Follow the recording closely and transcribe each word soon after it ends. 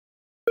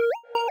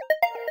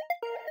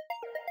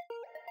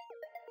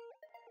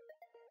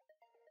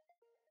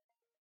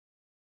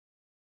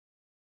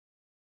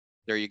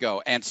There you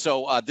go. And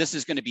so this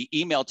is going to be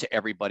emailed to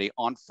everybody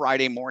on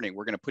Friday morning.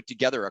 We're going to put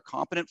together a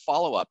competent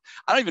follow-up.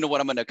 I don't even know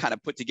what I'm going to kind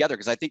of put together,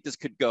 because I think this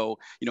could go,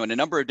 in a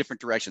number of different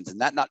directions.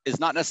 And that is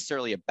not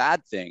necessarily a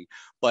bad thing,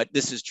 but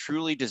this is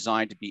truly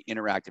designed to be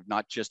interactive,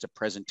 not just a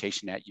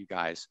presentation at you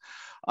guys.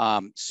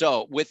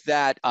 So with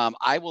that,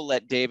 I will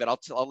let David,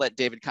 I'll let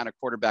David kind of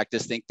quarterback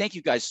this thing. Thank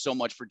you guys so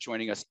much for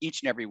joining us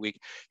each and every week.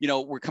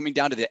 We're coming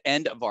down to the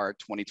end of our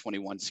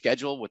 2021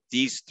 schedule with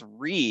these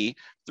three,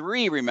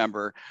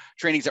 remember,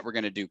 trainings that we're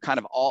going to do, kind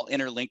of all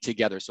interlinked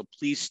together. So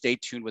please stay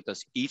tuned with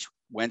us each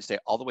Wednesday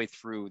all the way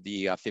through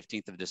the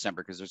 15th of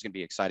December, because there's going to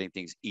be exciting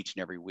things each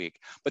and every week.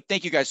 But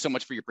thank you guys so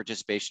much for your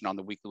participation on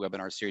the weekly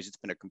webinar series. It's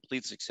been a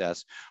complete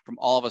success from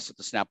all of us at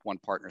the Snap One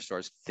Partner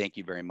Stores. Thank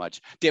you very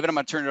much. David, I'm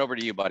going to turn it over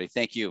to you, buddy.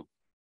 Thank you.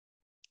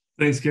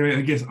 Thanks, Gary.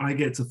 I guess I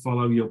get to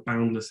follow your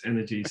boundless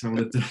energy, so I'm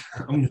going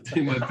to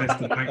do my best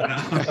to back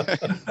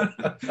that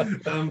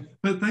up.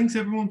 But thanks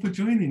everyone for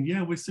joining.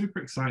 Yeah, we're super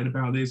excited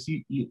about this.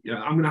 I'm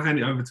going to hand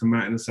it over to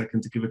Matt in a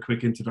second to give a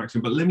quick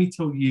introduction, but let me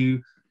tell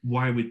you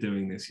why we're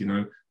doing this.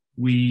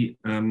 We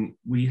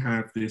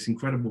have this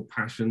incredible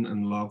passion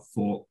and love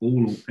for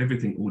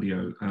everything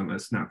audio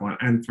at Snap One,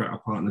 and throughout our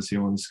partners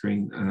here on the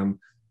screen,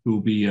 who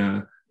will be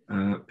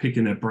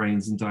picking their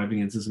brains and diving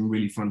into some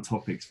really fun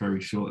topics very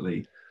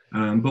shortly.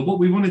 But what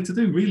we wanted to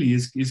do really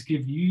is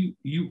give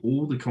you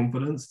all the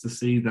confidence to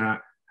see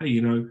that,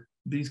 hey,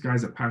 these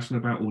guys are passionate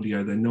about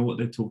audio. They know what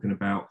they're talking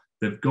about.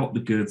 They've got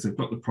the goods. They've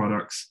got the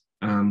products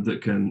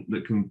that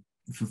can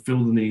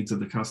fulfill the needs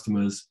of the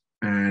customers.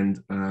 And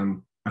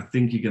I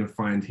think you're going to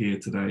find here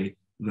today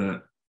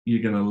that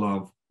you're going to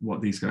love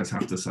what these guys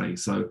have to say.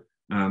 So,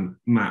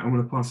 Matt, I'm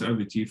going to pass it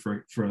over to you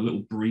for a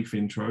little brief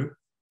intro.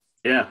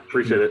 Yeah,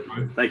 appreciate it.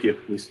 Thank you.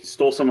 You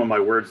stole some of my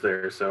words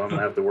there, so I'm going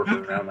to have to work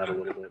around that a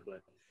little bit.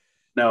 But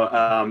no,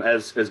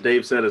 as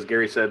Dave said, as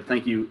Gary said,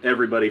 thank you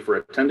everybody for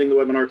attending the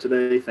webinar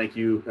today. Thank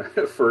you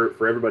for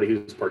everybody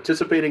who's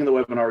participating in the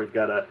webinar. We've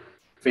got a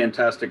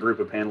fantastic group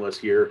of panelists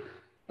here.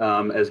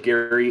 As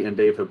Gary and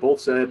Dave have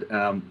both said,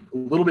 a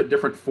little bit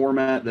different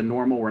format than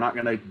normal. We're not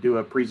going to do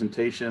a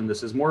presentation.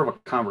 This is more of a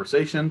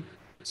conversation.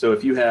 So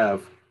if you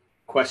have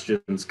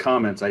questions,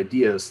 comments,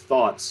 ideas,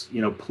 thoughts,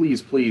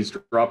 please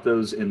drop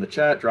those in the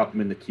chat, drop them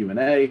in the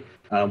Q&A.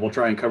 We'll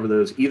try and cover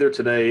those either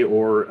today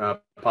or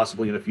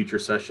possibly in a future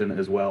session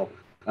as well.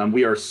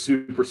 We are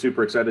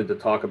super excited to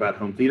talk about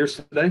home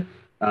theaters today,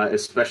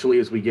 especially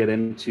as we get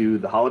into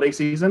the holiday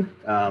season,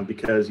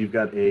 because you've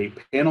got a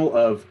panel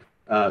of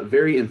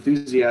very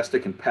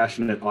enthusiastic and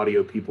passionate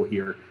audio people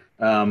here.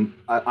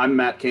 I'm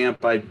Matt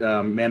Camp. I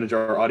manage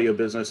our audio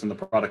business and the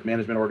product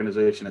management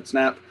organization at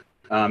Snap.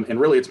 And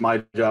really, it's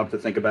my job to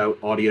think about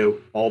audio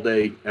all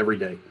day, every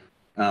day.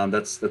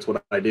 That's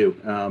what I do.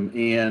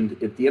 And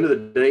at the end of the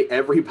day,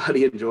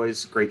 everybody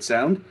enjoys great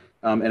sound.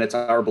 And it's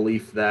our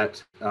belief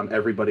that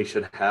everybody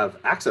should have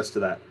access to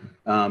that.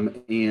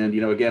 And,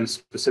 again,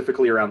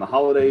 specifically around the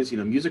holidays,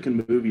 music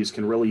and movies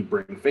can really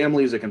bring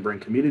families, it can bring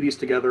communities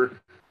together,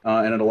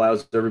 and it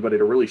allows everybody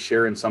to really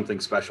share in something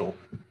special.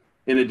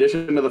 In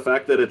addition to the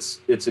fact that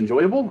it's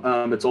enjoyable,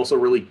 it's also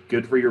really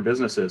good for your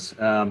businesses.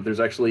 There's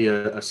actually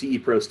a CE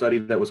Pro study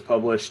that was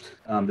published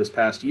this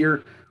past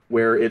year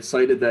where it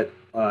cited that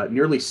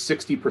nearly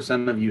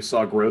 60% of you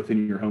saw growth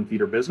in your home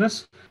theater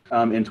business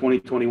in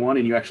 2021,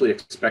 and you actually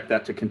expect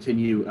that to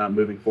continue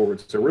moving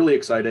forward. So really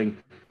exciting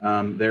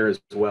there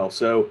as well.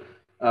 So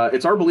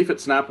it's our belief at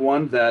Snap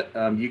One that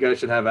you guys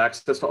should have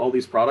access to all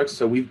these products.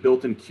 So we've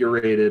built and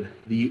curated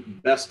the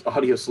best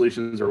audio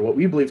solutions, or what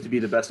we believe to be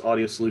the best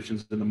audio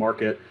solutions in the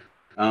market.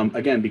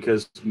 Again,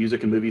 because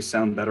music and movies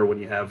sound better when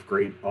you have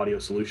great audio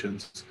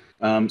solutions.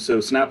 So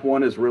Snap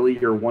One is really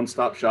your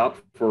one-stop shop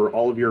for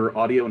all of your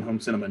audio and home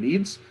cinema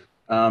needs.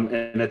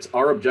 And it's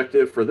our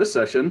objective for this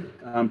session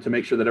to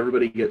make sure that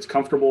everybody gets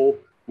comfortable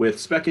with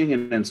speccing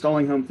and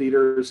installing home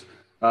theaters,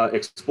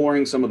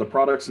 exploring some of the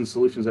products and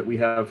solutions that we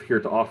have here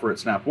to offer at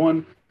Snap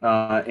One.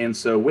 And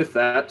so with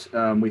that,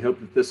 we hope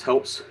that this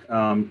helps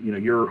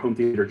your home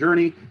theater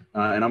journey.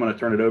 And I'm going to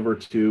turn it over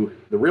to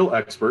the real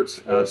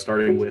experts,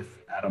 starting with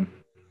Adam.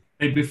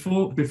 Hey,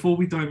 before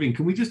we dive in,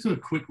 can we just do a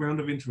quick round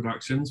of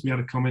introductions? We had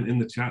a comment in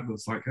the chat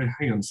that's like, hey,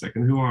 hang on a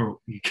second, who are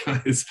you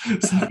guys?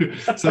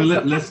 So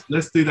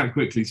let's do that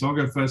quickly. So I'll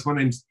go first. My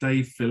name's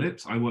Dave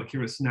Phillips. I work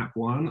here at Snap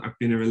One. I've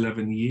been here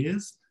 11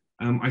 years.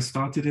 I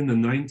started in the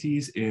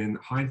 90s in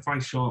hi-fi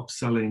shops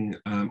selling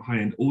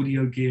high-end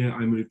audio gear.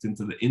 I moved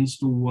into the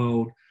install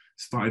world,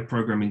 started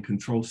programming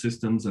control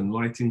systems and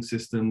lighting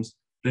systems,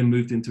 then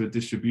moved into a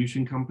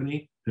distribution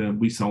company.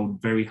 We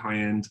sold very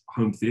high-end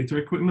home theater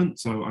equipment.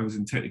 So I was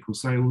in technical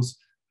sales.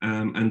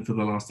 And for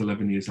the last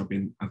 11 years, I've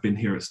been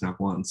here at Snap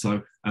One.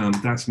 So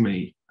that's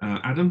me.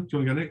 Adam, do you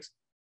want to go next?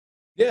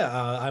 Yeah,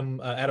 I'm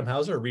Adam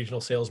Hauser, a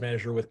regional sales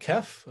manager with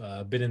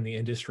KEF. Been in the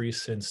industry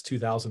since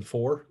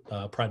 2004,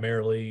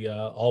 primarily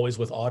always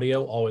with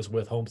audio, always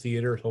with home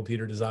theater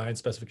design,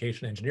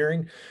 specification,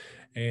 engineering.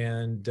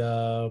 And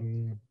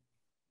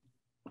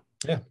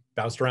yeah,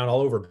 bounced around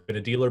all over. Been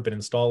a dealer, been an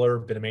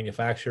installer, been a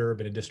manufacturer,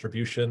 been in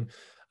distribution,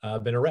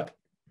 been a rep.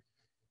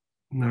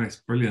 Nice,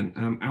 brilliant.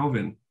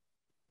 Alvin.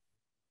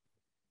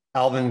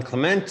 Alvin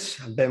Clement.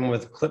 I've been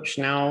with Klipsch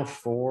now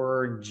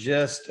for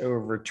just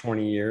over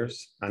 20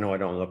 years. I know I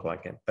don't look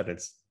like it, but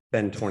it's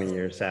been 20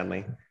 years,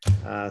 sadly.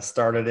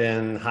 Started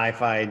in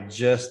hi-fi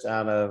just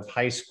out of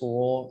high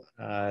school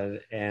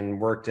and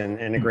worked in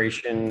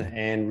integration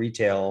and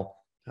retail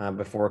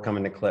before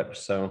coming to Klipsch.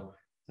 So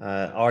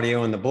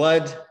audio in the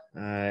blood,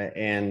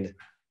 and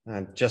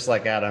just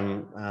like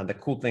Adam, the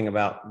cool thing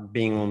about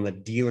being on the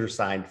dealer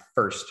side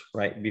first,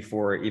 right,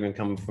 before even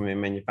coming from a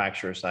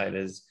manufacturer side,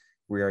 is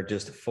we are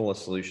just full of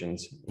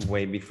solutions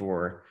way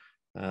before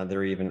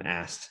they're even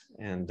asked.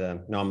 And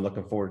no, I'm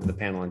looking forward to the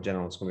panel in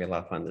general. It's going to be a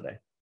lot of fun today.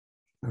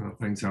 Oh,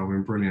 thanks,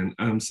 Alvin. Brilliant.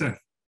 Seth.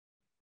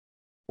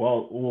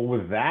 Well,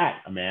 with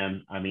that,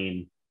 man, I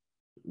mean,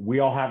 we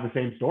all have the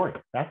same story.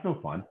 That's no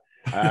fun.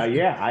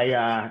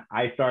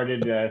 I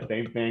started the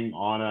same thing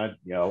on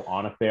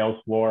a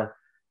sales floor,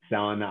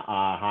 selling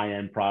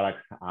high-end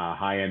products,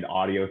 high-end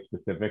audio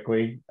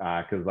specifically,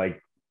 because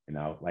like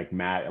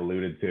Matt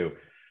alluded to,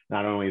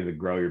 not only does it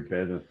grow your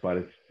business,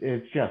 but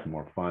it's just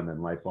more fun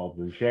than light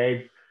bulbs and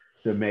shades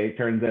to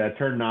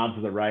turn knobs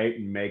to the right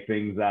and make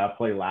things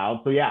play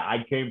loud. So yeah,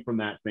 I came from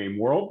that same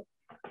world,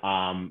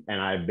 and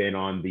I've been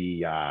on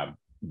the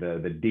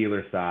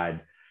dealer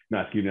side. No,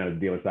 excuse me, not the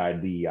dealer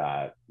side,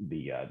 the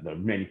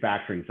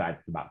manufacturing side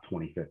since about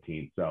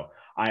 2015. So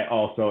I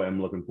also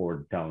am looking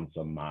forward to telling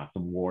some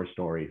war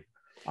stories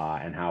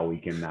and how we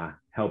can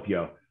help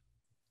you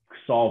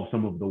solve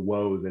some of the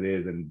woes it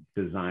is in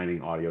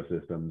designing audio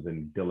systems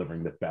and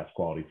delivering the best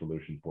quality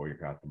solution for your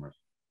customers.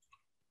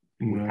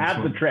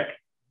 That's the trick.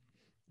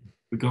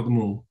 We got them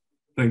all.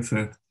 Thanks,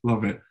 Seth.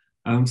 Love it.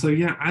 So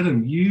yeah,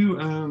 Adam, you're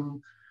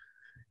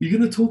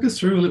going to talk us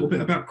through a little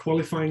bit about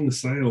qualifying the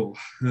sale.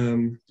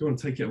 Do you want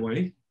to take it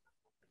away?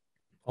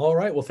 All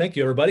right. Well, thank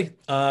you, everybody.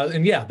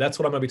 And yeah, that's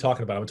what I'm going to be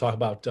talking about. I'm going to talk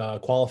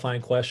about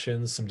qualifying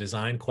questions, some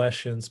design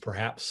questions,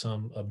 perhaps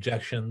some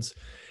objections.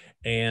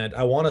 And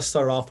I want to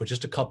start off with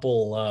just a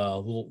couple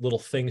little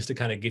things to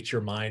kind of get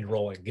your mind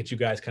rolling, get you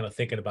guys kind of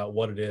thinking about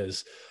what it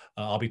is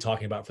I'll be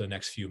talking about for the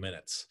next few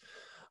minutes.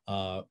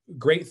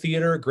 Great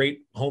theater,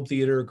 great home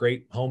theater,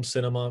 great home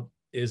cinema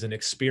is an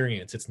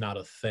experience. It's not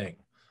a thing.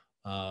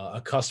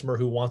 A customer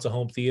who wants a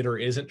home theater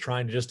isn't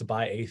trying to just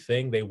buy a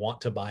thing. They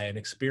want to buy an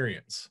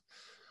experience.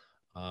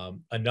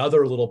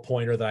 Another little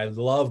pointer that I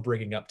love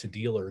bringing up to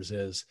dealers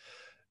is,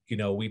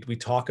 we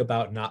talk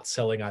about not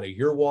selling out of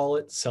your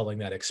wallet, selling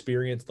that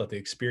experience, let the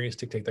experience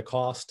dictate the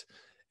cost.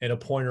 And a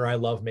pointer I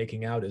love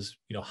making out is,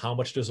 how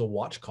much does a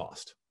watch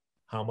cost?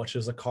 How much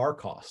does a car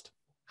cost?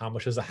 How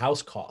much does a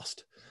house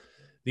cost?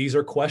 These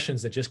are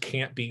questions that just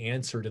can't be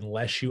answered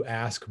unless you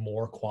ask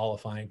more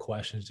qualifying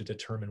questions to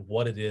determine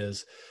what it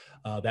is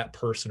that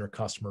person or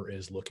customer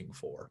is looking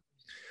for.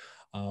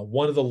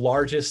 One of the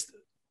largest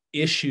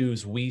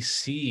issues we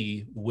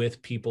see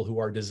with people who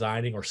are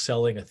designing or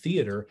selling a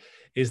theater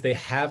is they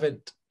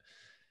haven't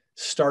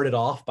started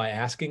off by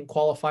asking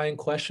qualifying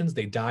questions.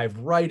 They dive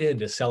right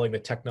into selling the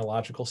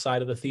technological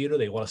side of the theater.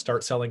 They want to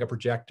start selling a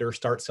projector,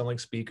 start selling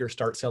speakers,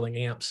 start selling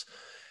amps.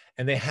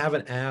 And they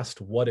haven't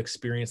asked what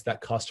experience that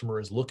customer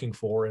is looking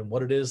for and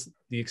what it is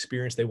the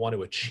experience they want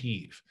to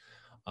achieve.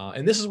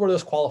 And this is where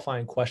those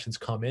qualifying questions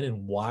come in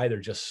and why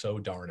they're just so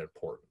darn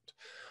important.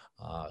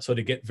 So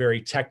to get very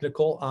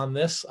technical on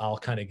this, I'll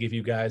kind of give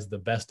you guys the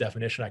best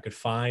definition I could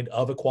find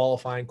of a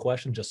qualifying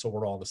question, just so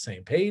we're all on the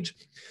same page.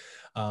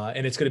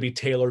 And it's going to be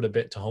tailored a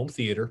bit to home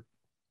theater,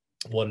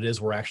 what it is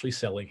we're actually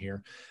selling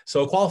here.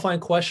 So a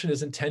qualifying question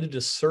is intended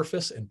to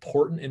surface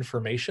important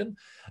information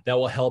that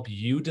will help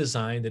you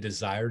design the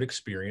desired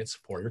experience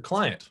for your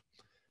client.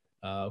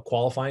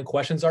 Qualifying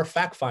questions are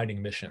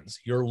fact-finding missions.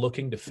 You're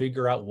looking to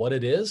figure out what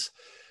it is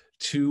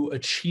to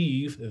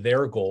achieve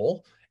their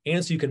goal,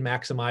 and so you can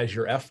maximize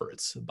your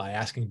efforts. By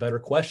asking better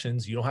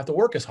questions, you don't have to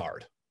work as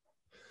hard.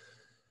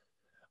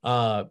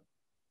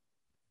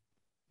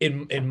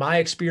 In my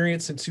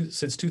experience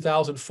since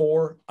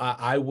 2004,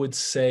 I would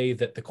say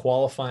that the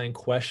qualifying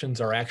questions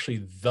are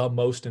actually the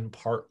most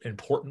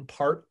important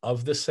part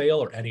of the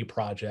sale or any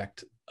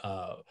project,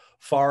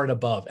 far and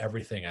above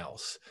everything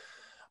else.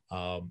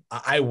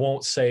 I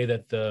won't say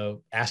that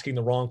asking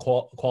the wrong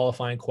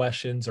qualifying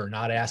questions or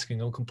not asking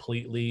them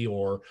completely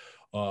or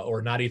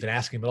not even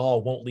asking them at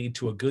all won't lead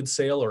to a good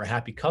sale or a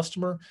happy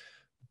customer,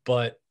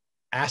 but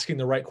asking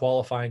the right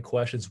qualifying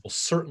questions will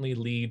certainly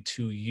lead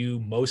to you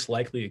most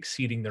likely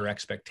exceeding their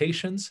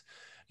expectations.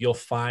 You'll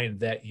find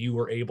that you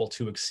were able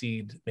to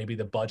exceed maybe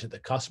the budget the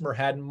customer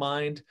had in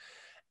mind.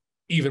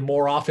 Even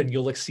more often,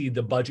 you'll exceed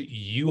the budget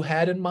you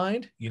had in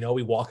mind. We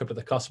walk up to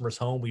the customer's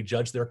home, we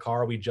judge their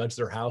car, we judge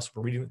their house,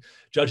 we're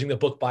judging the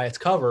book by its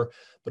cover.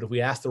 But if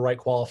we ask the right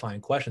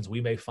qualifying questions,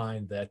 we may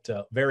find that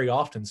very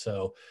often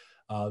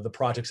the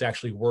project's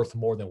actually worth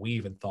more than we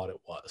even thought it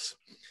was.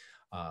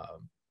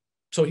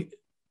 So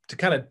to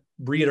kind of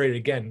reiterate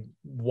again,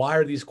 why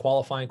are these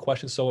qualifying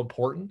questions so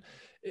important?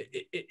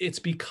 It's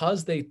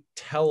because they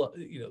tell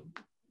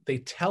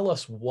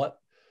us what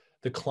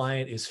the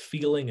client is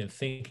feeling and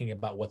thinking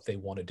about what they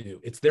want to do.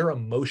 It's their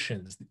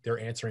emotions they're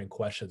answering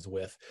questions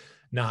with,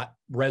 not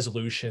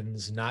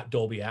resolutions, not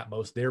Dolby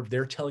Atmos.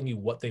 They're telling you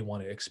what they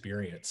want to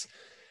experience.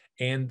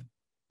 And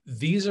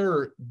these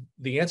are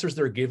the answers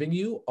they're giving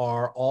you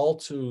are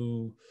all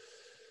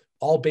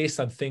based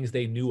on things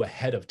they knew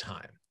ahead of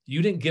time.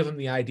 You didn't give them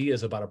the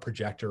ideas about a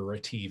projector or a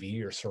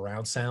TV or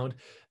surround sound.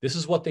 This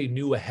is what they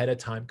knew ahead of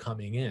time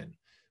coming in.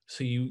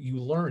 So you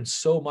learn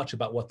so much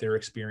about what their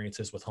experience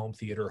is with home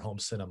theater, home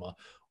cinema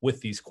with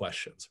these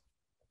questions.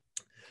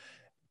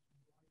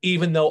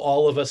 Even though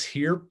all of us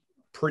here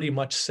pretty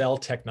much sell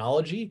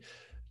technology,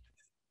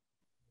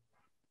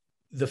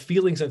 the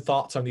feelings and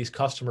thoughts on these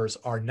customers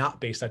are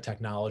not based on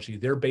technology.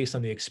 They're based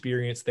on the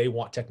experience they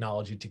want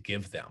technology to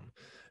give them.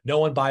 No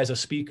one buys a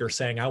speaker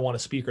saying, I want a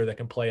speaker that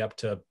can play up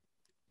to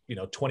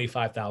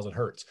 25,000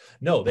 hertz.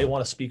 No, they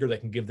want a speaker that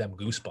can give them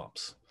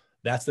goosebumps.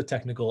 That's the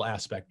technical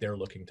aspect they're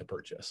looking to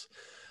purchase.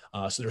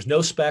 So there's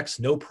no specs,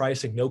 no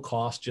pricing, no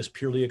cost, just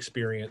purely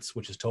experience,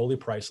 which is totally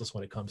priceless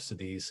when it comes to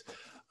these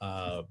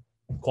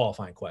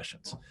qualifying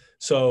questions.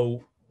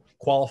 So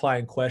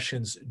qualifying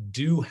questions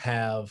do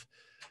have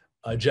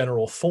a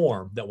general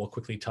form that we'll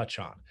quickly touch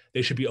on.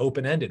 They should be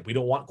open-ended. We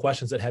don't want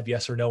questions that have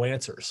yes or no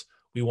answers.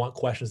 We want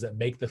questions that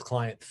make the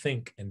client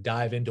think and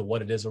dive into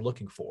what it is they're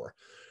looking for.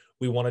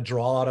 We want to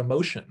draw out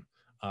emotion.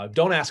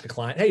 Don't ask a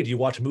client, hey, do you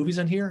watch movies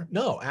in here?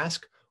 No,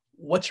 ask,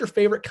 what's your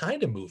favorite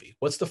kind of movie?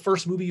 What's the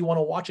first movie you want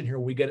to watch in here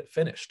when we get it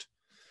finished?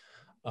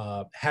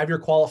 Have your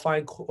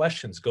qualifying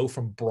questions go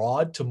from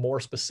broad to more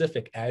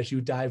specific as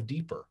you dive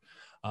deeper.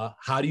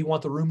 How do you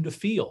want the room to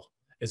feel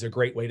is a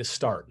great way to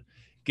start.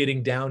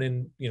 Getting down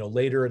in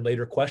later and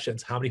later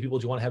questions. How many people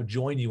do you want to have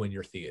join you in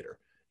your theater?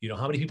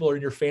 How many people are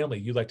in your family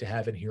you'd like to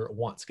have in here at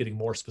once? Getting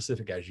more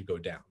specific as you go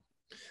down.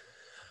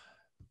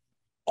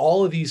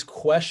 All of these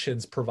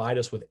questions provide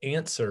us with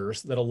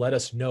answers that'll let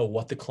us know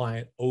what the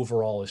client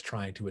overall is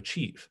trying to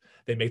achieve.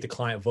 They make the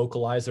client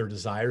vocalize their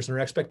desires and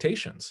their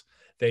expectations.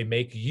 They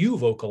make you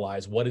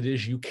vocalize what it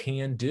is you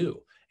can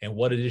do and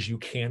what it is you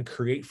can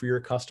create for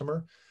your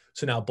customer.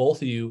 So now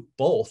both you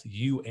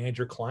and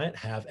your client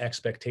have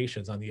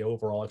expectations on the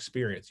overall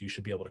experience you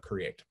should be able to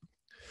create.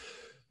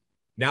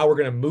 Now we're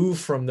going to move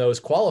from those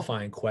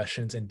qualifying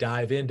questions and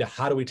dive into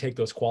how do we take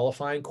those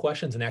qualifying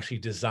questions and actually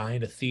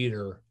design a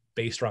theater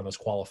based around those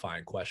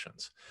qualifying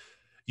questions.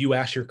 You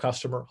ask your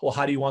customer, well,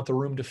 how do you want the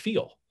room to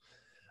feel?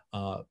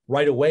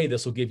 Right away,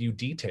 this will give you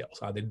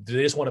details. Do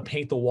they just want to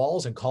paint the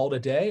walls and call it a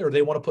day, or do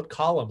they want to put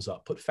columns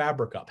up, put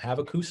fabric up, have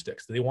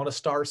acoustics? Do they want a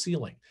star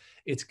ceiling?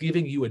 It's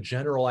giving you a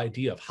general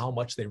idea of how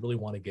much they really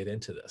want to get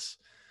into this.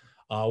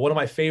 One of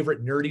my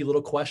favorite nerdy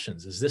little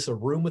questions, is this a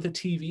room with a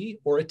TV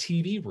or a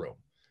TV room?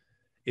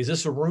 Is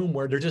this a room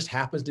where there just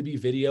happens to be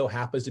video,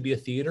 happens to be a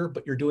theater,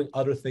 but you're doing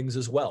other things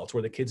as well? It's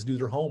where the kids do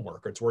their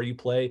homework, or it's where you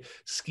play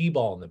skee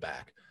ball in the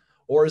back.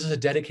 Or is this a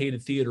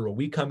dedicated theater where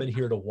we come in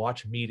here to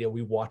watch media,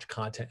 we watch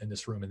content in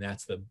this room, and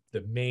that's the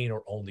main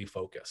or only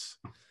focus?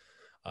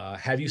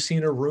 Have you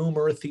seen a room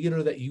or a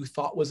theater that you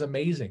thought was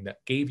amazing,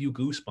 that gave you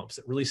goosebumps,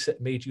 that really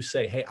made you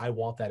say, hey, I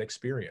want that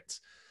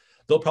experience?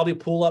 They'll probably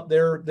pull up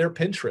their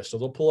Pinterest, or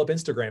they'll pull up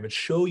Instagram and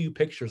show you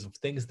pictures of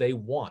things they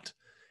want.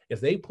 If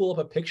they pull up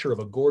a picture of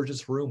a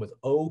gorgeous room with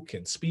oak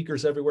and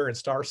speakers everywhere and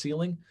star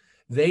ceiling,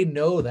 they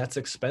know that's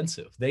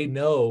expensive. They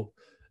know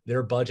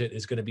their budget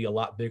is going to be a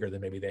lot bigger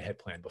than maybe they had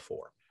planned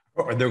before.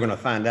 Or they're going to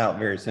find out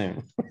very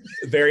soon.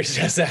 Very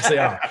yes, they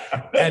are.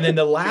 And then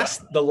the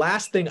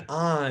last thing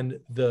on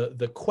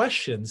the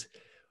questions,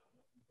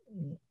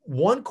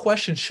 one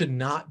question should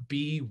not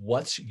be,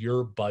 what's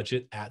your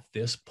budget at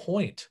this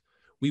point?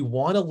 We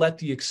want to let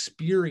the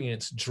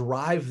experience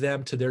drive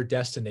them to their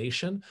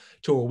destination,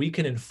 to where we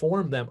can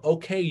inform them,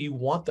 okay, you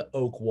want the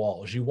oak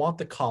walls, you want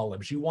the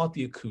columns, you want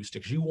the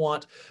acoustics, you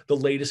want the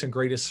latest and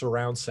greatest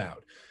surround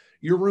sound.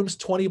 Your room's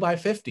 20 by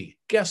 50.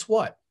 Guess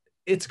what?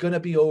 It's going to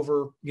be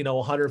over,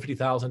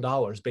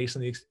 $150,000 based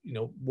on the,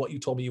 what you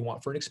told me you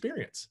want for an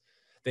experience.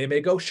 They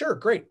may go, sure,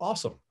 great,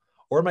 awesome.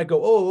 Or it might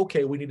go, oh,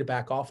 okay, we need to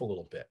back off a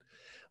little bit.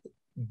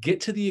 Get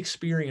to the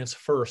experience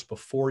first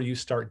before you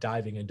start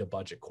diving into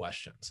budget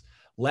questions.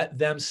 Let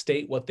them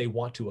state what they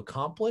want to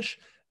accomplish,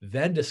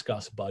 then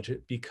discuss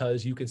budget,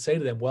 because you can say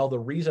to them, well, the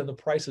reason the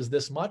price is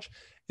this much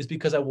is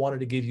because I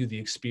wanted to give you the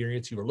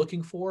experience you were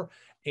looking for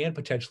and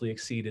potentially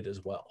exceed it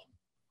as well.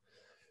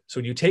 So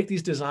when you take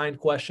these design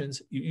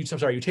questions, you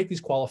take these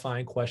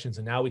qualifying questions,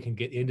 and now we can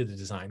get into the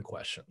design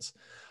questions.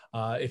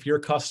 If you're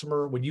a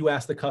customer, when you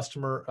ask the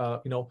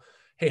customer,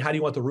 hey, how do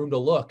you want the room to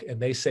look? And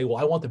they say, well,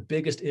 I want the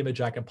biggest image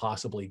I can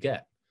possibly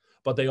get.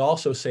 But they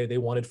also say they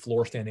wanted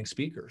floor standing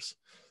speakers.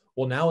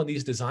 Well, now in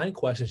these design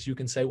questions, you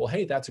can say, well,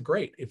 hey, that's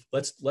great.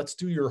 Let's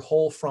do your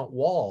whole front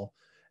wall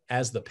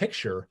as the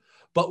picture,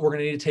 but we're going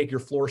to need to take your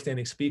floor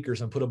standing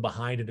speakers and put them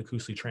behind an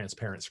acoustically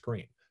transparent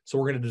screen. So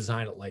we're going to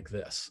design it like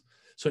this.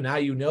 So now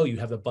you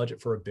have the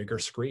budget for a bigger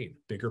screen,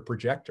 bigger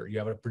projector. You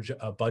have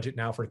a budget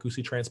now for an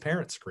acoustically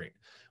transparent screen,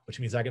 which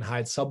means I can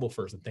hide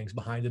subwoofers and things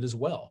behind it as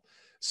well.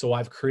 So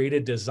I've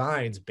created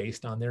designs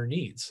based on their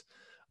needs.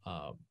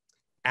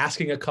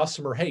 asking a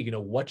customer, hey,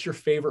 what's your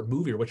favorite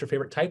movie or what's your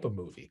favorite type of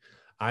movie?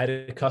 I had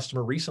a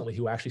customer recently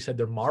who actually said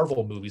their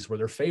Marvel movies were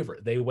their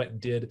favorite. They went and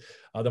did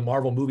the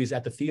Marvel movies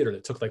at the theater.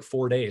 That took like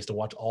 4 days to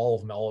watch all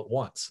of them all at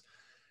once.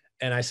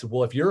 And I said,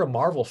 well, if you're a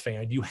Marvel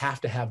fan, you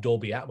have to have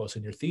Dolby Atmos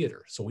in your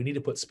theater. So we need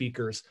to put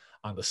speakers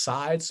on the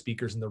sides,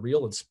 speakers in the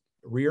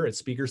rear, and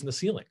speakers in the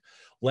ceiling.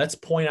 Let's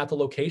point out the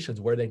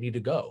locations where they need to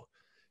go.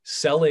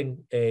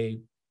 Selling a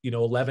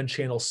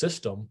 11-channel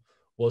system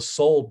was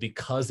sold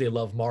because they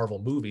love Marvel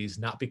movies,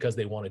 not because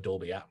they wanted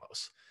Dolby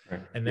Atmos.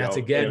 Right. And that's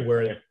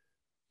where.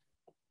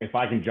 If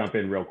I can jump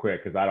in real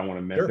quick, because I don't want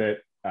to miss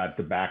it,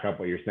 to back up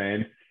what you're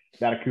saying,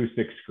 that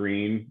acoustic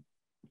screen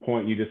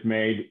point you just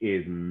made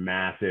is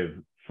massive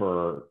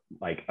for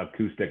like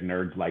acoustic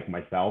nerds like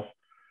myself,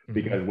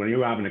 because when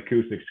you have an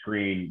acoustic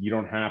screen, you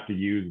don't have to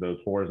use those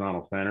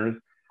horizontal centers.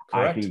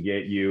 Correct. I can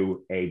get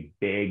you a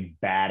big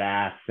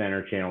badass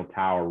center channel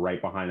tower right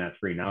behind that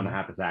screen. I don't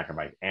have to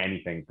sacrifice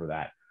anything for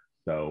that.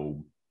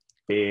 So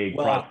big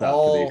props up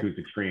to the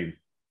acoustic screens.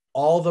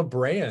 All the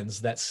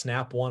brands that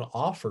Snap One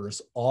offers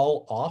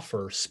all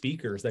offer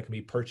speakers that can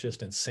be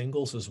purchased in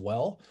singles as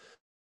well.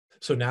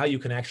 So now you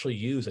can actually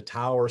use a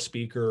tower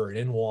speaker or an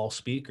in-wall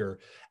speaker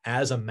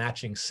as a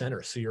matching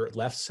center. So your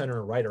left, center,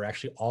 and right are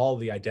actually all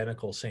the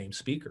identical same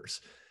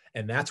speakers.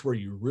 And that's where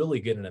you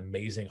really get an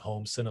amazing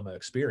home cinema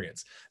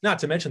experience. Not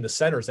to mention the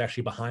center is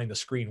actually behind the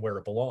screen where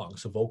it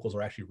belongs. So vocals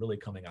are actually really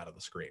coming out of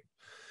the screen.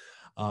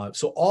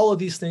 So all of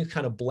these things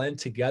kind of blend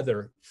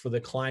together for the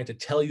client to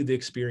tell you the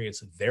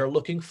experience they're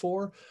looking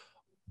for,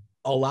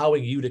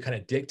 allowing you to kind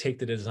of dictate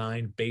the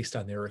design based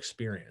on their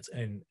experience.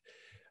 And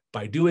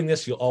by doing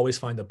this, you'll always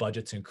find the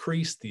budget's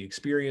increased, the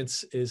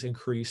experience is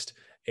increased,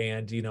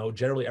 and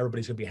generally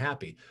everybody's gonna be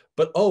happy.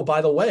 But oh,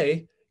 by the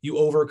way, you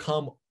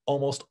overcome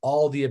almost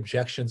all the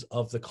objections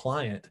of the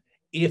client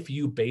if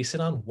you base it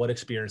on what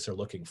experience they're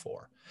looking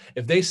for.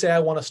 If they say, I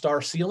want a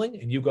star ceiling,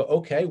 and you go,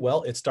 okay,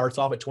 well, it starts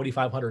off at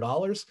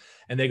 $2,500,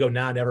 and they go,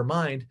 nah, never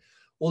mind.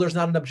 Well, there's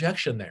not an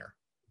objection there.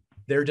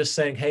 They're just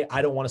saying, hey,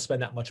 I don't want to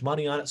spend that much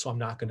money on it, so I'm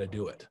not going to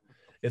do it.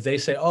 If they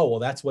say, oh, well,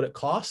 that's what it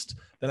costs,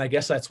 then I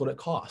guess that's what it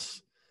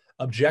costs.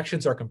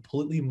 Objections are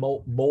completely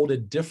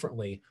molded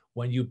differently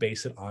when you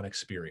base it on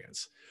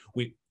experience.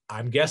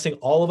 I'm guessing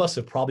all of us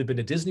have probably been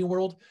to Disney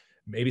World.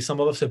 Maybe some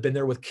of us have been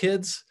there with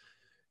kids.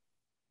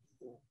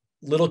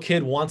 Little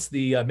kid wants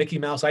the Mickey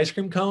Mouse ice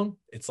cream cone.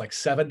 It's like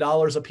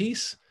 $7 a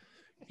piece.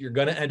 You're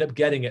going to end up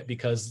getting it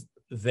because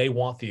they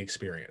want the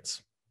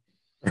experience.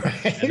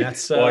 Right. And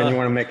that's and you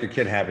want to make your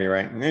kid happy,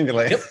 right?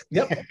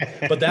 Yep.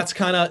 But that's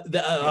kind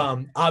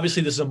of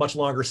obviously this is a much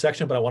longer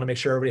section, but I want to make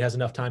sure everybody has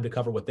enough time to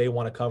cover what they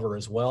want to cover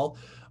as well.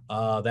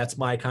 That's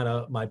my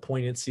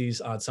poignancies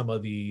on some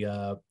of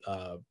the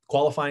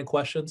qualifying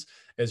questions,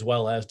 as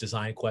well as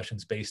design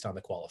questions based on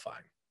the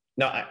qualifying.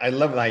 No, I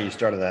love how you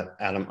started that,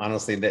 Adam.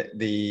 Honestly,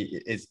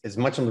 it's as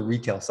much on the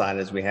retail side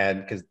as we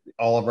had, because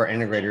all of our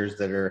integrators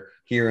that are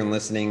here and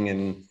listening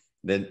and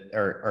that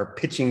are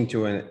pitching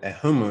to a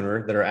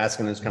homeowner that are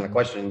asking those kind of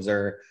questions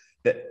are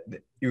that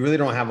you really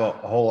don't have a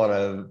whole lot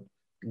of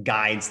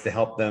guides to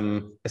help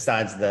them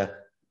besides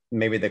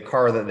maybe the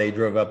car that they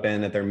drove up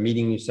in, that they're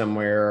meeting you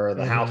somewhere, or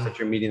the house that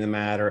you're meeting them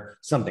at, or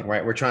something,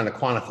 right? We're trying to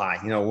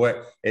quantify,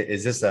 what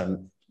is this a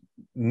 $1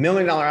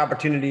 million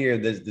opportunity, or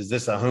is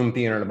this a home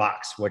theater in a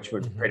box, which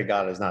would pray to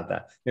God is not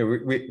that.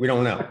 We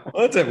don't know.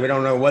 That's it. We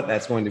don't know what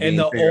that's going to be. And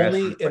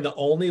the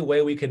only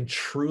way we can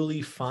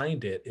truly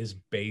find it is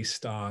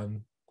based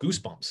on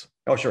Goosebumps.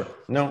 Oh, sure.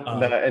 No,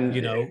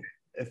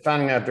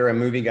 finding out they're a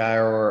movie guy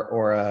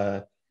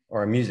or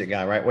a music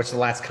guy, right? What's the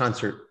last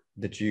concert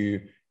that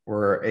you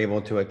were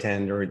able to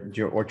attend, or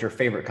what's your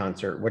favorite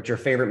concert? What's your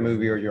favorite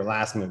movie or your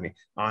last movie?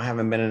 I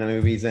haven't been in the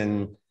movies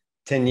in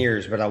 10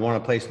 years, but I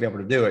want a place to be able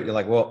to do it. You're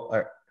like,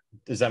 well,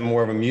 is that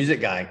more of a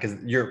music guy? Because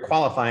you're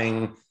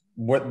qualifying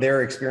what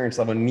their experience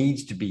level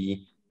needs to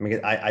be. I mean,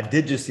 I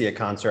did just see a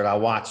concert. I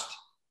watched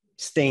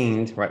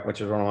Stained, right,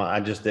 which is one I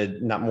just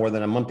did not more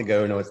than a month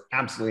ago. No, it's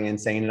absolutely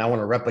insane, and I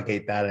want to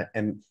replicate that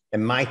in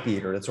my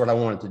theater. That's what I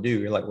wanted to do.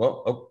 You're like,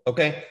 well,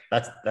 okay,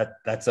 that's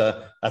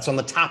on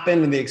the top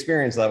end of the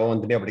experience level,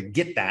 and to be able to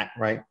get that,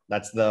 right,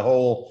 that's the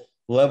whole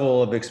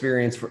level of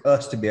experience for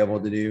us to be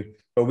able to do.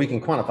 But we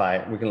can quantify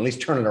it. We can at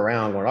least turn it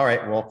around. Going, all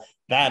right, well,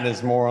 that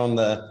is more on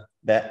the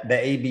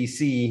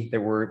ABC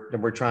that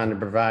we're trying to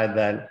provide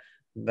that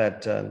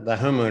the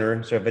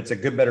homeowner. So if it's a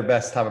good, better,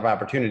 best type of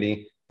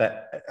opportunity,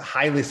 that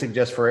highly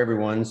suggest for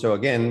everyone. So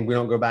again, we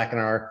don't go back in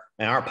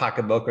our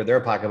pocketbook or their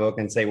pocketbook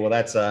and say, well,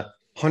 that's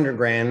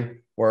 $100,000,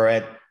 or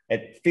at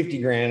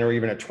 $50,000 or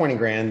even at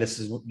 $20,000,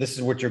 this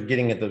is what you're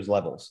getting at those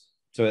levels.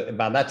 So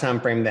about that time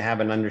frame, they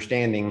have an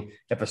understanding.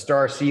 If a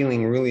star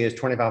ceiling really is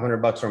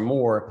 $2,500 or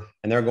more,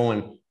 and they're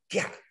going,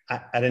 yeah,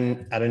 I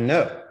didn't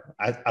know.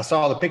 I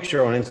saw the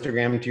picture on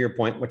Instagram, to your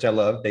point, which I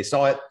love. They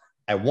saw it.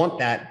 I want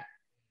that.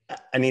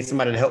 I need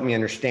somebody to help me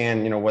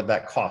understand, what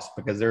that costs,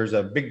 because there's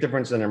a big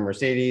difference in a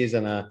Mercedes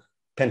and a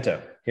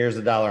Pinto. Here's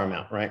the dollar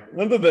amount, right?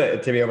 To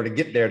be able to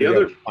get there, to be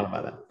able to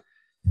quantify that.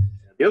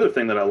 The other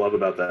thing that I love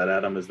about that,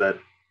 Adam, is that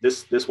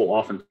this will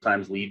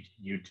oftentimes lead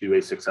you to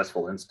a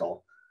successful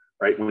install.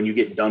 right? When you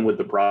get done with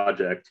the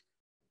project,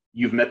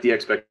 you've met the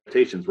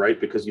expectations,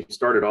 right? Because you've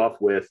started off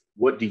with,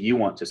 what do you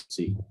want to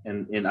see?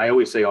 And I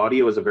always say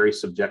audio is a very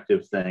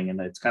subjective thing.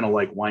 And it's kind of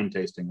like wine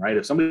tasting, right?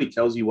 If somebody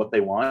tells you what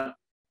they want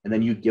and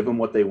then you give them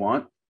what they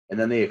want and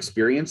then they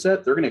experience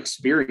it, they're going to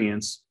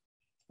experience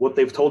what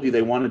they've told you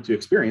they wanted to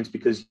experience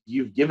because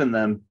you've given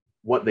them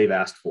what they've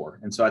asked for.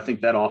 And so I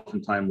think that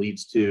oftentimes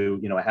leads to,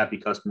 you know, a happy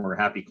customer,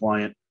 a happy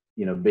client,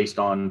 you know, based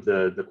on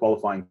the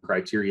qualifying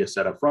criteria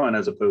set up front,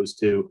 as opposed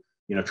to,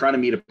 you know, trying to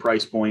meet a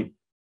price point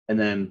and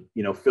then,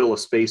 you know, fill a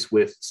space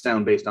with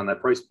sound based on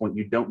that price point.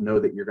 You don't know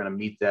that you're going to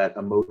meet that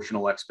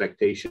emotional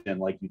expectation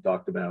like you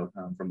talked about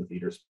from the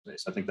theater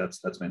space. I think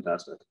that's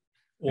fantastic.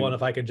 Well, and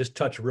if I could just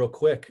touch real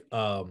quick,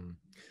 one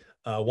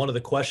of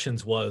the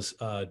questions was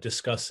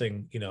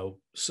discussing, you know,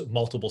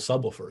 multiple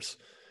subwoofers.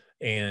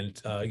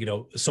 And, you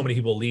know, so many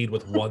people lead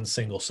with one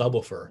single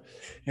subwoofer.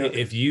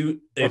 If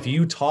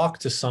you talk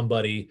to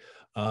somebody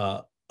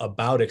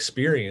about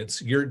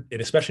experience, and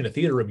especially in a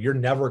theater room, you're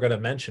never going to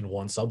mention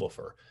one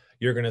subwoofer.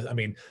 You're going to, I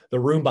mean, the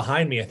room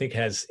behind me, I think,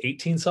 has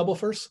 18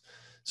 subwoofers.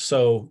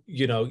 So,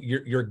 you know,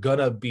 you're going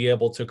to be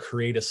able to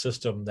create a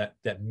system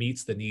that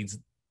meets the needs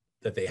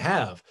that they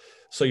have.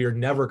 So you're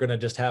never going to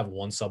just have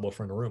one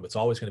subwoofer in the room. It's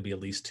always going to be at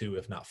least 2,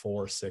 if not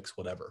 4, 6,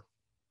 whatever.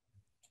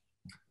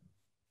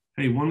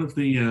 Hey, one of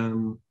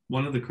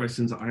the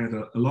questions I had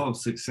a lot of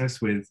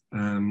success with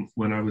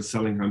when I was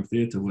selling home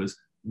theater was,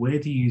 where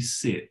do you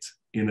sit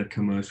in a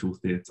commercial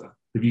theater?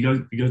 If you go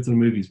to the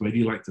movies, where do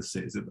you like to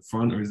sit? Is it the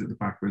front, or is it the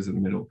back, or is it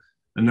the middle?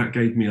 And that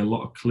gave me a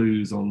lot of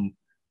clues on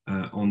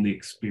the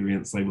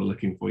experience they were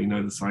looking for. You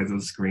know, the size of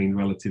the screen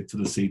relative to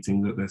the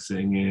seating that they're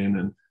sitting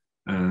in,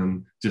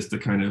 and just the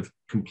kind of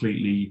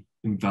completely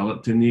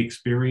enveloped in the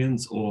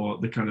experience, or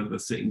the kind of the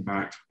sitting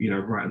back, you know,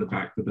 right at the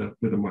back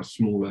with a much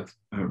smaller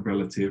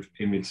relative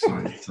image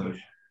size. So,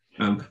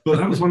 but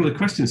that was one of the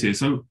questions here.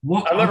 So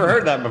what? I've never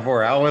heard that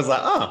before. I was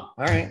like, oh,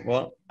 all right,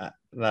 well,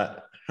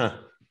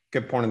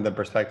 good point in the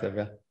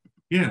perspective.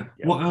 Yeah.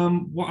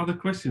 What other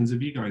questions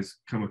have you guys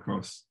come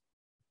across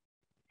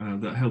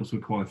that helps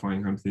with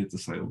qualifying home theater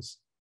sales?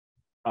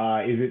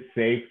 Is it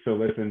safe to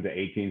listen to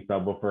 18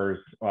 subwoofers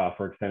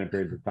for extended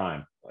periods of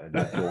time?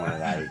 That's the one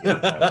that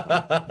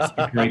That's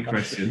a great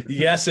question.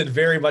 Yes, it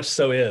very much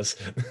so is.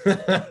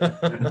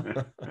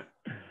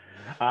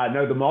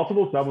 No, the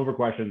multiple subwoofer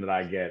question that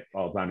I get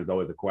all the time is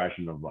always a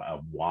question of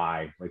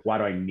why. Like, why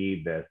do I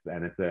need this?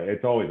 And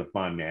it's always a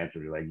fun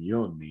answer. You're like, you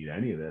don't need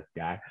any of this,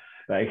 guy.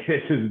 Like,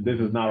 this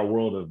is not a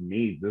world of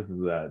needs. This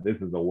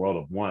is a world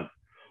of wants.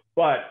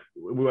 But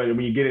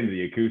when you get into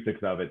the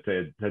acoustics of it,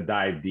 to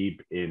dive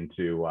deep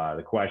into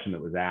the question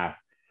that was asked,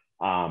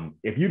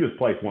 if you just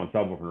place one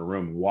subwoofer in a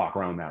room and walk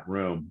around that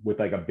room with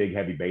like a big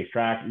heavy bass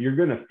track, you're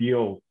going to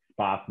feel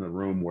spots in the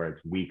room where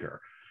it's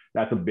weaker.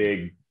 That's a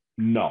big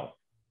no.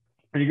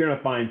 And you're going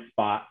to find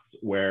spots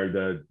where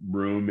the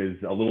room is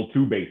a little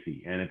too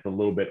bassy and it's a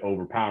little bit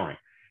overpowering.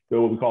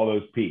 So what we call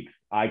those peaks.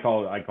 I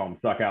call them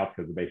suck outs,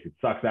 because it basically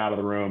sucks out of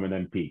the room and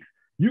then peaks.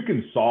 You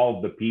can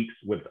solve the peaks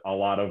with a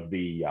lot of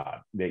the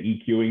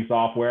EQing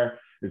software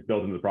that's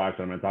built into the product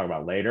that I'm going to talk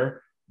about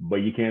later, but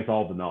you can't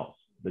solve the nulls.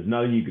 There's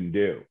nothing you can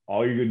do.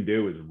 All you're going to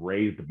do is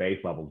raise the bass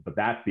levels, but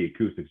that's the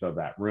acoustics of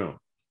that room.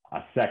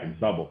 A second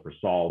subwoofer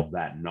solves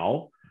that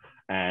null,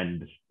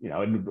 and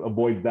it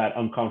avoids that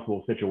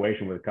uncomfortable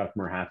situation where the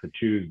customer has to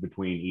choose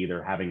between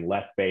either having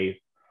less bass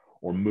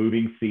or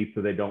moving seats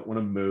so they don't want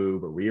to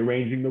move, or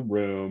rearranging the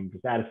room.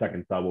 Just add a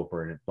second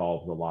subwoofer and it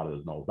solves a lot of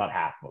those nulls, about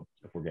half of them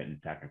if we're getting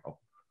technical.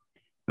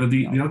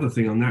 The other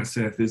thing on that,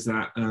 Seth, is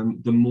that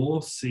the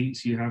more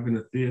seats you have in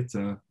a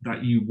theater,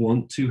 that you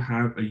want to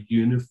have a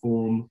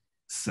uniform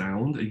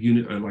sound,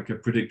 like a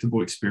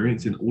predictable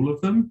experience in all of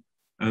them,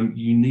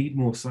 you need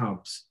more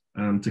subs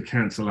to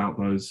cancel out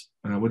those.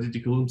 What did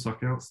you call them?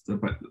 Suck outs? The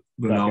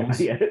nulls?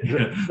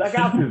 Yeah. Suck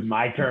outs is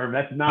my term.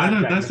 That's not.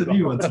 I know, that's a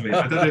new one to me.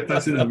 I don't know if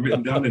that's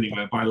written down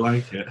anywhere, but I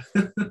like it.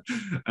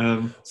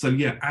 So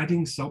yeah,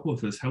 adding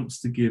subwoofers helps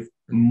to give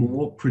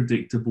more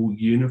predictable,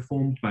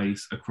 uniform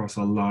bass across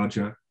a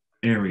larger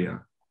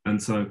area.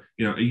 And so,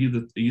 are you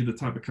the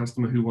type of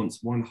customer who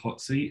wants one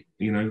hot seat,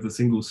 the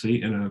single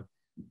seat in a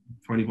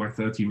 20 by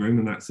 30 room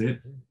and that's it?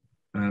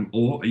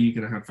 Or are you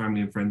going to have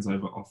family and friends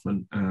over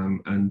often?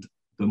 And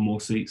the more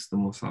seats, the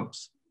more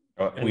subs.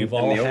 And we've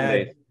all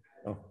had.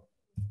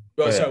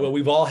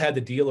 We've all had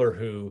the dealer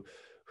who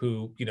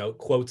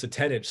quotes a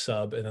 10-inch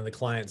sub, and then the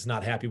client's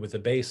not happy with the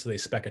bass, so they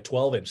spec a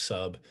 12-inch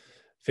sub,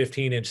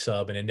 15-inch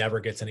sub, and it never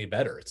gets any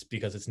better. It's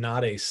because it's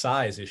not a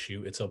size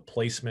issue; it's a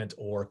placement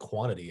or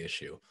quantity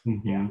issue.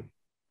 Mm-hmm. Yeah.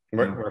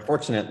 We're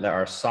fortunate that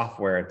our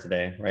software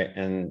today, right,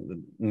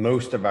 and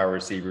most of our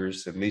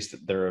receivers, at least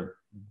they're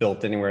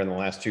built anywhere in the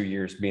last 2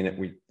 years, being that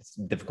it's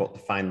difficult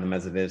to find them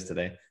as it is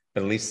today.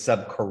 But at least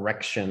sub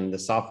correction, the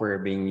software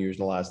being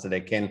utilized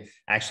today, can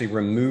actually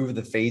remove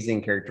the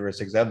phasing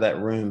characteristics of that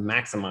room,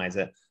 maximize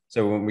it.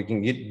 So when we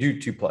can do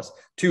 2+,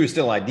 2 is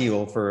still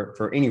ideal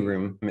for any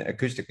room,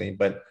 acoustically.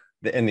 But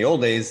in the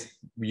old days,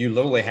 you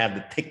literally had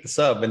to take the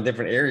sub in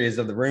different areas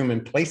of the room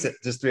and place it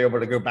just to be able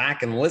to go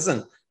back and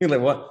listen. You're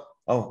like, what?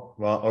 oh,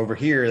 well, over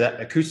here, that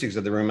acoustics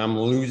of the room, I'm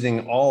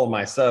losing all of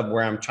my sub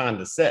where I'm trying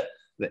to sit.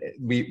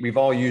 We've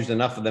all used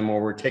enough of them where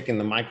we're taking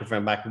the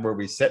microphone back to where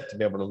we sit to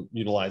be able to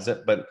utilize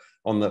it. But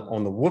on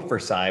the woofer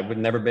side, we've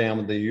never been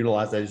able to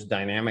utilize those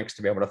dynamics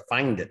to be able to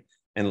find it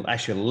and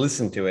actually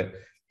listen to it.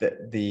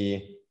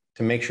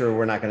 To make sure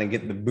we're not going to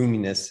get the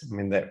boominess. I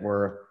mean,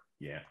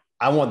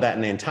 I want that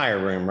in the entire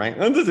room, right?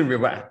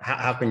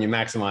 How can you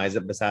maximize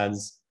it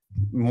besides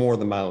more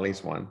than by at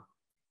least one?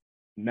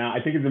 Now,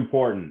 I think it's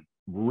important.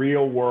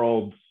 Real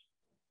world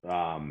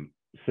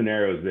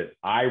scenarios that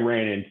I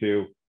ran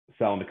into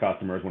selling to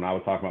customers when I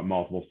was talking about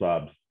multiple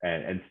subs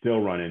and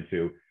still run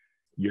into,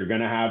 you're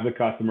going to have the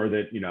customer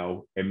that,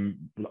 in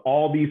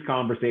all these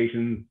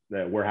conversations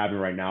that we're having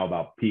right now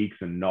about peaks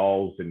and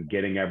nulls and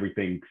getting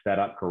everything set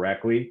up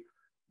correctly.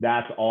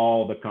 That's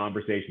all the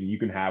conversation you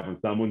can have when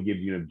someone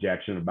gives you an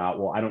objection about,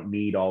 well, I don't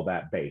need all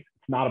that bass.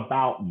 It's not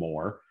about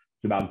more.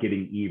 It's about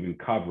getting even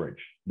coverage.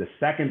 The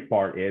second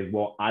part is,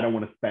 well, I don't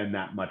want to spend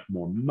that much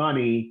more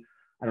money.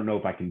 I don't know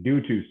if I can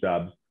do 2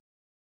 subs.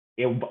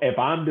 If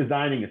I'm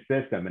designing a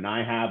system and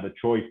I have a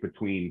choice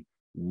between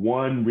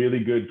one really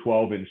good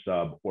 12-inch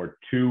sub or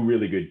 2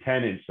 really good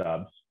 10-inch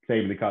subs,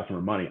 saving the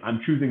customer money, I'm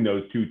choosing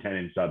those 2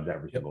 10-inch subs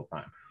every single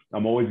time.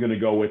 I'm always going to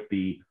go with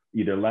the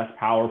either less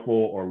powerful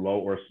or low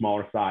or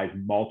smaller size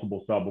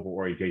multiple subwoofer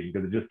orientation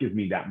because it just gives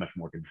me that much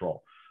more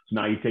control. So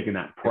now you're taking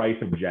that price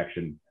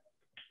objection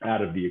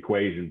out of the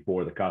equation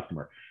for the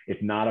customer.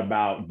 It's not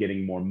about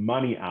getting more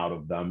money out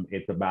of them.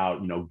 It's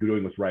about,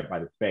 doing what's right by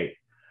the space.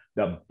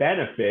 The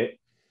benefit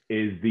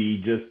is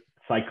the just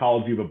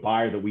psychology of a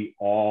buyer that we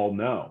all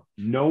know.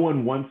 No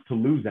one wants to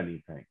lose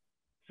anything.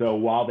 So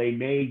while they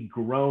may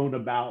groan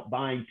about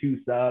buying 2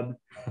 subs,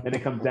 then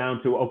it comes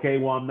down to, okay,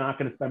 well, I'm not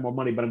going to spend more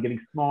money, but I'm getting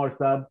smaller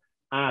subs.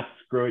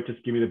 Screw it.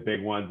 Just give me the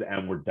big ones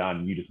and we're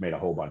done. You just made a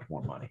whole bunch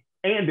more money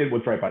and did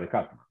what's right by the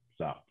customer.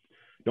 So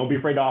don't be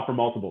afraid to offer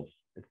multiples.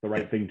 It's the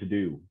right thing to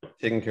do.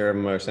 Taking care of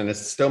most, and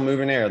it's still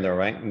moving air though,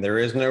 right? And there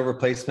is no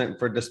replacement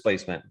for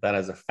displacement. That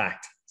is a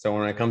fact. So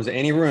when it comes to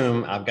any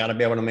room, I've got to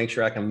be able to make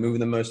sure I can move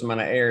the most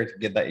amount of air to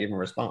get that even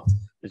response.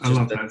 I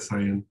love that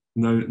saying.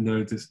 No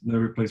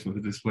replacement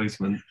for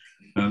displacement.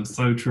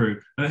 So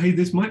true. Hey,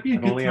 this might be a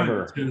good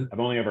time. I've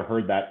only ever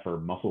heard that for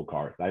muscle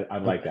cars. I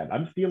like that.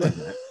 I'm stealing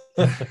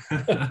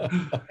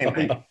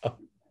that.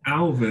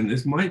 Alvin,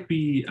 this might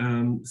be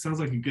sounds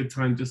like a good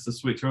time just to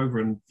switch over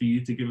and for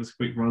you to give us a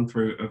quick run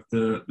through of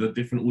the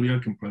different audio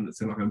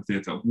components in our home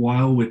theater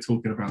while we're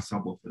talking about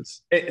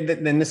subwoofers.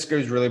 Then this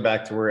goes really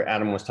back to where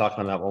Adam was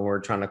talking about when we're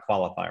trying to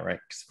qualify, right?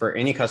 For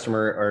any customer,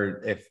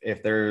 or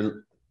if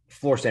they're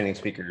floor standing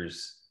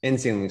speakers,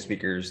 in-ceiling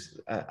speakers,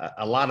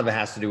 a lot of it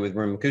has to do with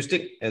room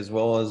acoustic, as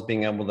well as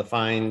being able to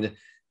find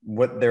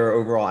what their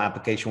overall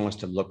application wants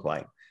to look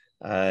like.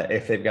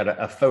 If they've got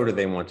a photo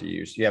they want to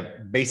use, you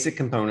have basic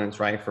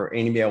components, right? For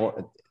any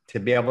to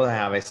be able to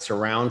have a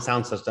surround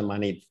sound system, I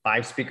need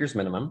 5 speakers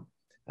minimum.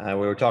 We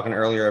were talking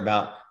earlier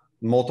about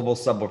multiple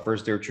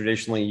subwoofers. They're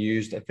traditionally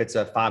used. If it's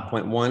a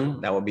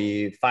 5.1, that will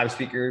be 5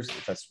 speakers.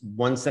 That's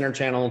 1 center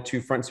channel, 2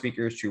 front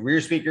speakers, 2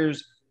 rear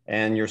speakers,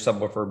 and your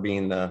subwoofer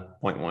being the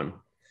 0.1.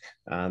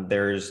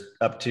 There's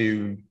up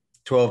to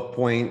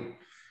 12.4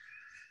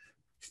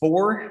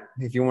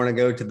 if you want to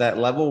go to that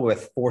level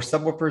with 4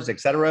 subwoofers, et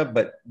cetera.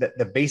 But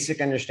the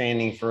basic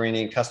understanding for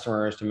any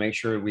customer is to make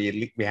sure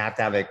we have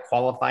to have a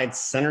qualified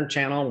center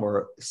channel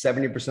where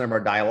 70% of our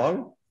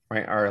dialogue,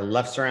 right, our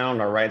left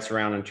surround, our right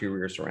surround, and 2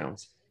 rear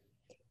surrounds.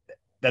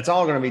 That's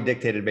all going to be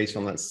dictated based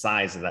on the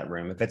size of that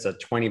room. If it's a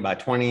 20 by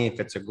 20, if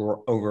it's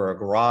over a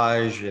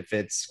garage, if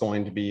it's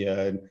going to be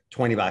a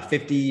 20 by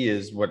 50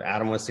 is what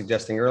Adam was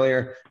suggesting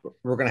earlier,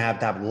 we're going to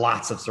have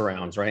lots of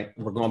surrounds, right?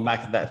 We're going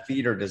back to that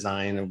theater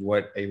design of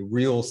what a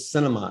real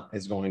cinema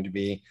is going to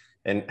be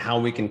and how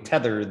we can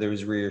tether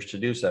those rears to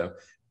do so.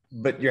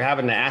 But you're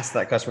having to ask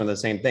that customer the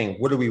same thing.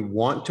 What do we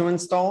want to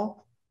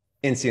install?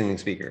 In-ceiling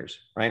speakers,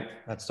 right?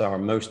 That's our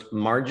most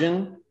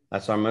margin.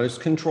 That's our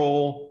most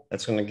control.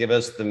 That's going to give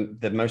us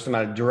the most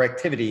amount of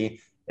directivity.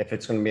 If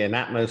it's going to be an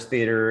Atmos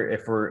theater,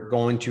 if we're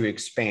going to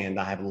expand,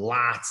 I have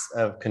lots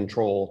of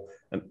control.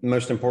 And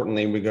most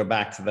importantly, we go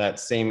back to that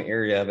same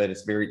area that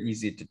it's very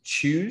easy to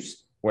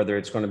choose, whether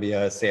it's going to be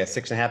say a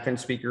 6.5-inch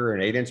speaker or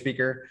an 8-inch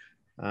speaker,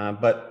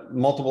 but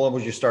multiple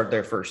levels, you start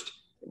there first.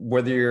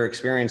 Whether your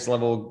experience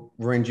level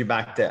brings you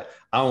back to,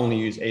 I only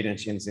use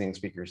 8-inch in-ceiling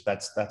speakers.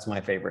 That's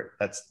my favorite.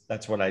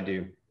 That's what I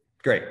do.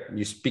 Great.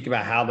 You speak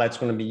about how that's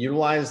going to be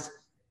utilized.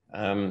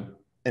 An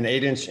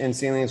 8-inch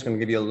in-ceiling is going to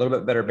give you a little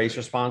bit better bass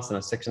response than a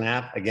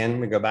 6.5.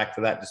 Again, we go back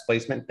to that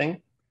displacement thing.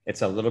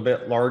 It's a little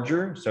bit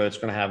larger, so it's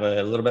going to have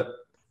a little bit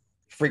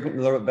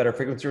better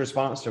frequency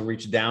response to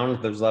reach down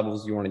to those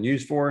levels you want to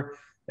use for.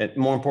 And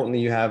more importantly,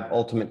 you have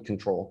ultimate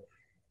control.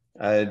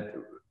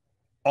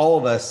 All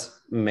of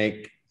us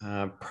make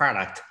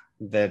product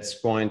that's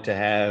going to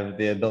have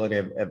the ability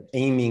of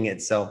aiming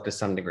itself to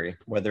some degree,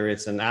 whether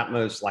it's an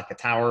Atmos like a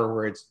tower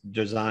where it's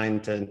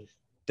designed to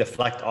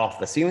deflect off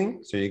the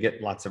ceiling. So you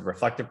get lots of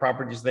reflective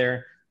properties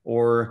there.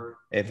 or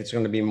if it's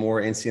going to be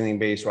more in ceiling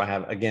based, where I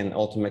have, again,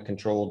 ultimate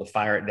control to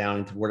fire it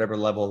down to whatever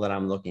level that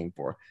I'm looking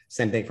for.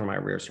 Same thing for my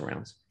rear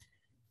surrounds.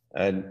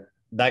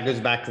 That goes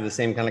back to the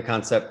same kind of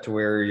concept to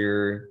where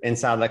you're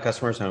inside that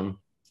customer's home.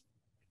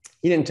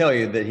 He didn't tell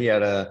you that he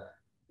had a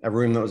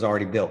room that was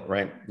already built,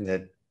 right?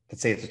 That,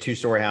 let's say it's a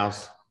 2-story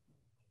house.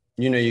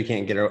 You know, you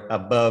can't get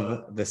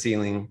above the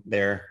ceiling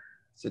there.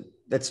 So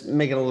let's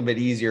make it a little bit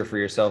easier for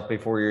yourself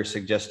before you're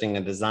suggesting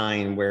a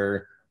design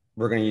where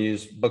we're going to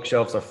use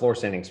bookshelves or floor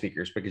standing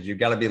speakers, because you've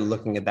got to be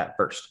looking at that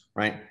first,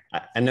 right?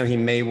 I know he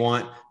may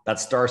want that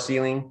star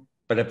ceiling,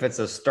 but if it's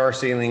a star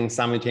ceiling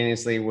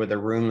simultaneously with a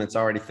room that's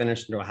already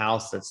finished into a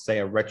house that's, say,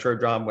 a retro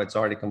job where it's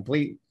already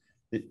complete,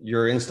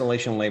 your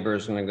installation labor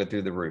is going to go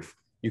through the roof.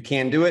 You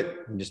can do it.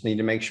 You just need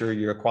to make sure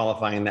you're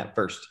qualifying that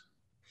first.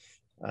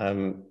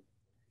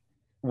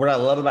 What I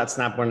love about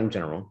Snap One in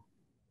general,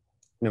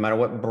 no matter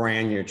what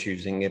brand you're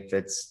choosing, if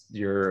it's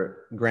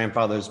your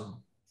grandfather's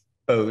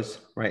Bose,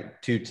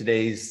 right, to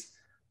today's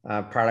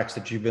products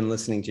that you've been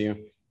listening to,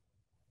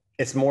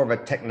 it's more of a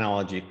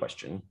technology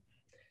question.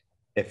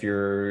 If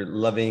you're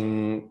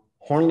loving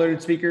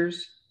horn-loaded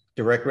speakers,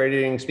 direct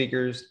radiating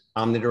speakers,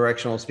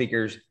 omnidirectional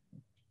speakers,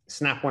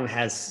 Snap One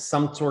has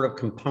some sort of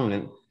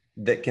component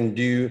that can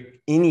do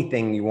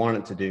anything you want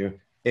it to do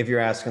if you're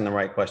asking the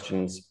right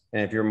questions,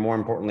 and if you're, more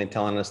importantly,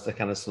 telling us the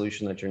kind of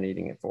solution that you're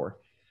needing it for.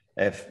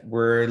 If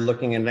we're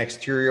looking at an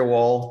exterior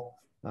wall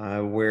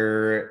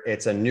where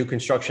it's a new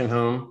construction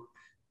home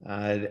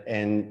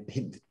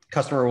and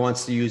customer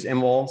wants to use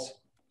M-walls,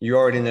 you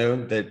already know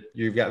that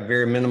you've got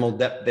very minimal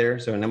depth there.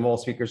 So an M-wall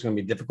speaker is going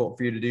to be difficult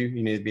for you to do.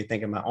 You need to be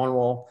thinking about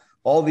on-wall.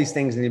 All these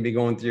things need to be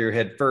going through your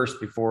head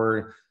first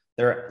before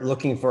they're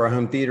looking for a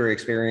home theater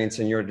experience,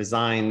 and your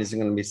design isn't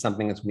going to be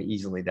something that's going to be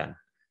easily done.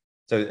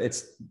 So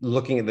it's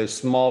looking at those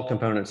small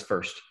components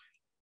first.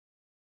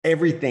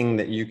 Everything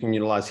that you can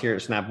utilize here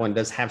at Snap One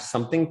does have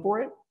something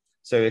for it.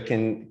 So it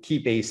can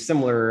keep a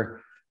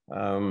similar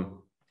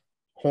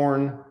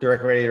horn,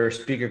 direct radiator,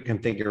 speaker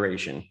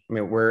configuration. I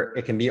mean, where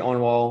it can be on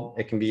wall,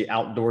 it can be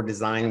outdoor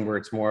design where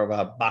it's more of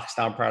a box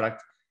style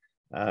product.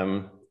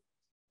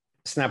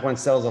 Snap One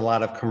sells a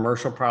lot of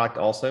commercial product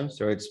also.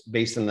 So it's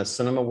based in the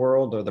cinema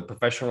world or the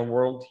professional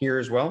world here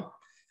as well.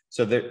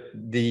 So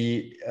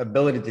the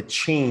ability to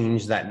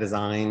change that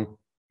design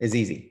is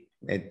easy.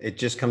 It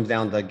just comes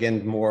down to,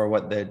 again, more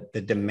what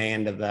the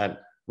demand of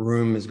that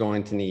room is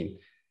going to need.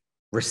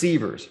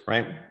 Receivers,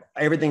 right?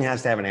 Everything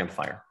has to have an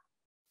amplifier.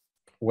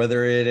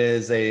 Whether it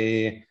is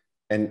a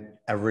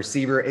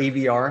receiver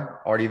AVR,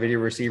 audio video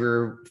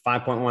receiver,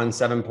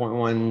 5.1,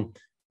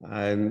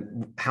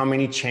 7.1, how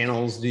many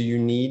channels do you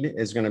need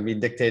is going to be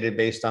dictated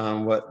based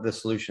on what the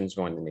solution is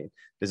going to need.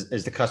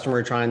 Is the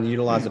customer trying to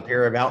utilize a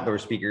pair of outdoor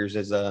speakers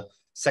as a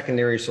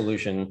secondary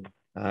solution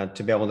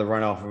to be able to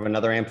run off of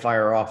another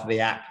amplifier off of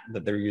the app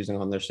that they're using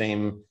on their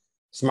same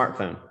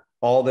smartphone?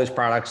 All those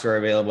products are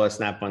available at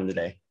Snap One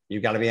today.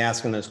 You've got to be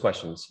asking those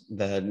questions.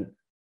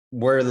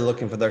 Where they're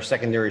looking for their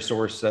secondary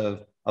source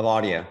of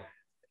audio.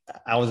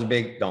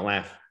 Don't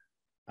laugh.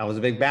 I was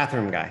a big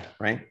bathroom guy,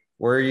 right?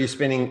 Where are you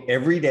spending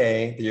every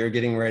day that you're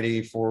getting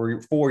ready for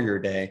your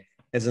day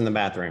is in the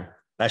bathroom.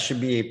 That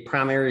should be a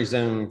primary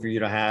zone for you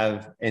to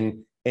have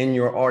in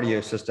your audio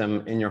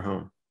system in your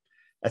home.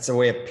 That's a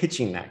way of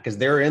pitching that, because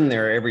they're in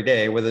there every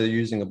day, whether they're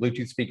using a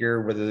Bluetooth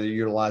speaker, whether they're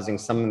utilizing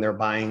something they're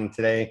buying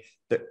today.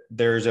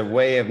 There's a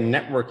way of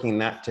networking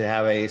that to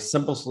have a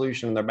simple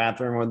solution in their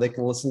bathroom where they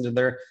can listen to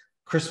their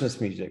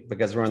Christmas music,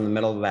 because we're in the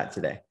middle of that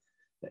today.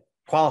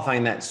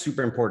 Qualifying that is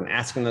super important.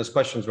 Asking those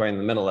questions right in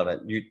the middle of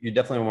it. You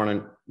definitely want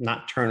to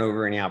not turn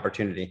over any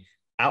opportunity.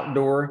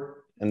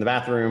 Outdoor and the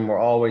bathroom were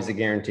always a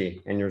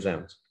guarantee in your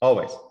zones,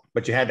 always.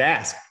 But you had to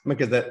ask,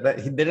 because they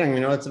didn't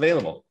even know it's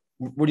available.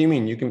 What do you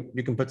mean? You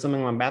can put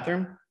something in my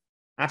bathroom?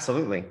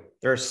 Absolutely.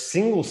 There are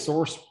single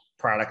source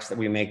products that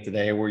we make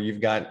today where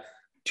you've got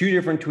 2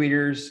 different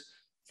tweeters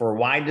for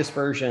wide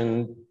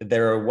dispersion that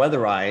are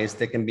weatherized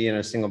that can be in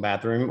a single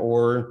bathroom,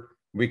 or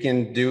we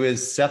can do,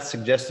 as Seth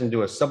suggested,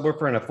 do a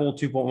subwoofer and a full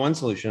 2.1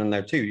 solution in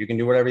there too. You can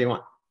do whatever you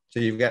want. So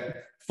you've got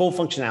full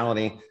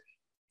functionality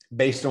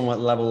based on what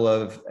level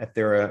of, if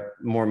they're a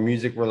more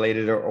music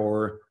related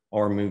or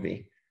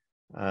movie.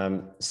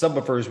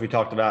 Subwoofers, we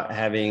talked about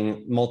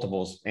having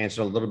multiples,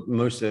 answer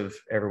most of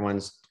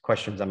everyone's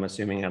questions, I'm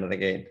assuming, out of the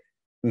gate.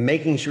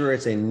 Making sure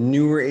it's a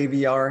newer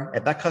AVR.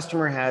 If that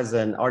customer has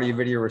an audio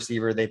video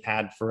receiver they've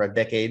had for a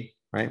decade,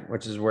 right,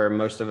 which is where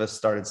most of us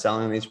started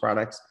selling these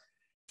products,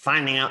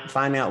 finding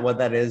out what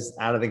that is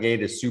out of the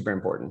gate is super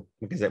important,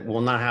 because it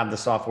will not have the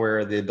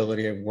software, the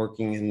ability of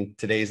working in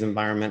today's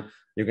environment.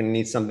 You're going to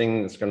need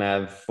something that's going to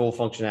have full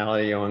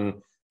functionality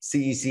on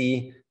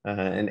CEC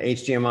and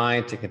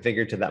HDMI to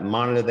configure to that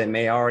monitor they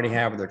may already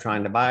have or they're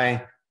trying to buy.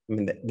 I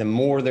mean, the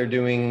more they're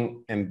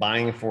doing and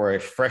buying for a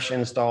fresh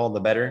install, the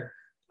better.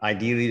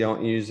 Ideally,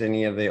 don't use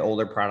any of the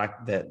older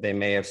product that they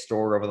may have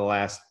stored over the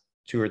last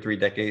 2 or 3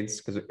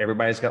 decades, because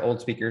everybody's got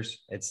old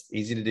speakers. It's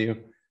easy to do.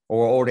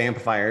 Or old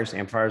amplifiers.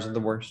 Amplifiers are the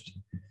worst.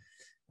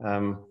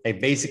 A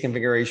basic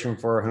configuration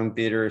for a home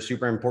theater is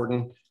super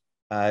important.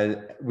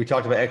 We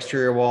talked about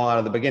exterior wall out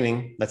of the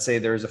beginning. Let's say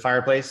there's a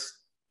fireplace.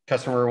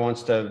 Customer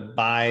wants to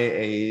buy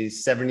a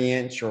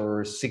 70-inch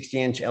or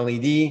 60-inch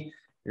LED.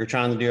 You're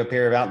trying to do a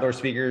pair of outdoor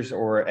speakers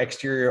or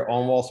exterior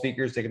on-wall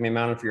speakers that can be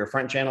mounted for your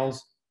front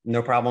channels.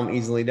 No problem,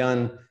 easily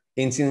done.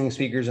 In-ceiling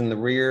speakers in the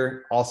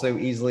rear, also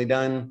easily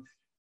done.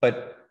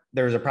 But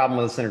there's a problem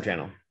with the center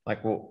channel.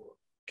 Like, well,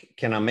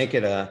 can I make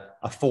it a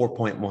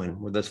 4.1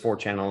 with those 4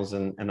 channels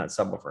and that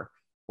subwoofer?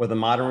 With a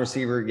modern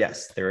receiver,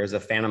 yes, there is a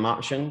phantom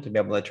option to be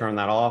able to turn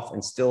that off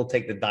and still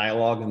take the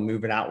dialogue and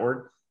move it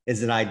outward.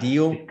 Is it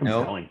ideal?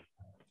 No,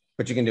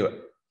 but you can do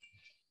it.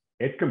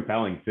 It's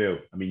compelling too.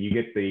 I mean, you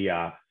get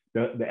the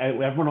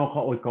everyone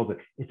always calls it.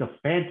 It's a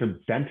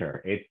phantom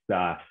center. It's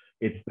that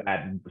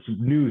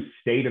new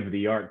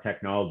state-of-the-art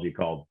technology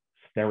called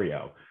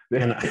stereo.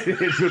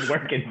 It's been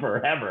working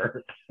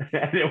forever,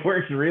 and it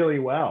works really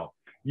well.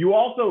 You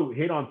also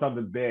hit on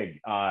something big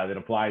that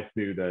applies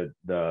to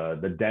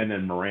the Den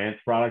and Marantz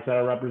products that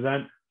I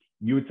represent.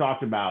 You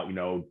talked about, and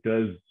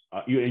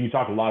you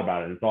talked a lot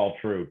about it. It's all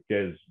true.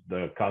 Does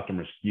the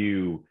customer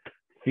skew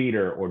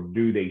theater or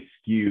do they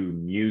skew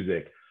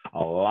music?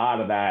 A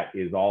lot of that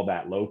is all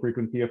that low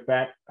frequency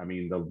effect. I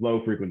mean, the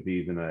low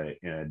frequencies in a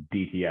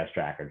DTS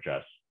track are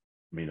just,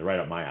 they're right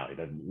up my alley.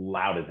 They're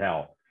loud as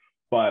hell.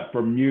 But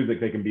for music,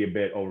 they can be a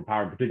bit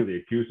overpowering, particularly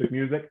acoustic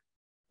music.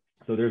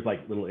 So there's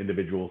like little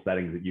individual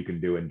settings that you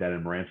can do in Den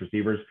and Marantz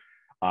receivers.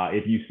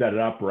 If you set it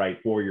up right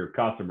for your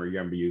customer,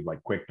 you're going to use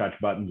like quick touch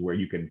buttons where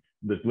you can,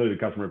 literally the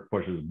customer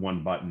pushes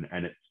one button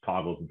and it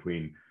toggles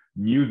between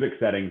music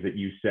settings that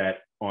you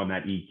set on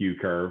that EQ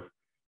curve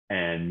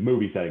and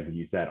movie settings that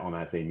you set on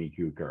that same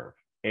EQ curve.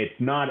 It's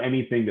not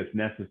anything that's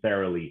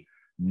necessarily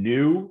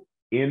new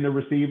in the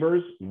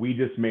receivers. We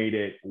just made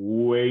it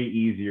way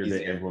easier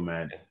to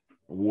implement,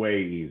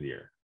 way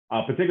easier,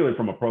 particularly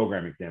from a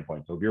programming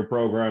standpoint. So if you're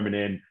programming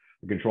in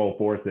the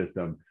Control4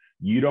 system,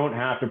 you don't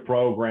have to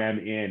program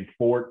in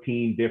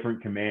 14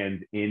 different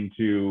commands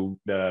into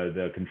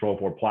the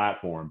Control4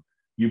 platform.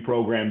 You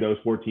program those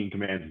 14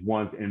 commands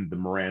once in the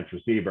Marantz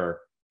receiver,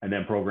 and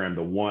then program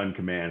the one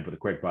command for the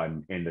quick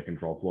button in the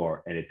Control4,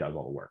 and it does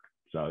all the work.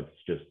 So it's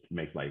just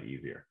makes life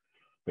easier.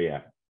 But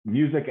yeah,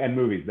 music and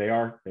movies, they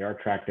are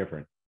tracked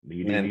different.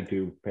 You do need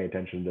to pay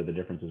attention to the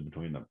differences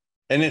between them.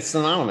 And it's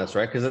synonymous,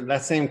 right? Because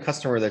that same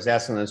customer that's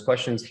asking those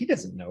questions, he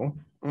doesn't know.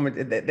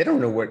 They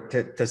don't know what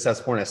to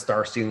Seth's point, a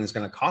star ceiling is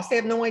going to cost. They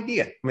have no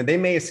idea. They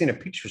may have seen a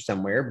picture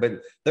somewhere,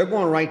 but they're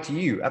going right to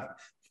you.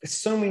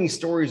 So many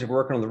stories of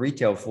working on the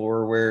retail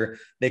floor where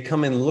they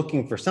come in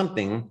looking for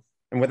something,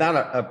 and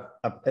without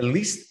at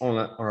least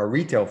on a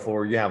retail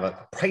floor, you have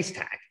a price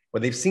tag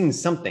where they've seen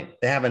something.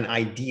 They have an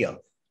idea.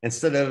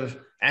 Instead of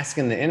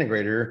asking the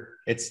integrator,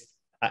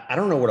 I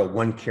don't know what a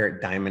 1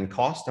 carat diamond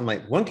cost. I'm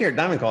like, 1 carat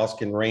diamond cost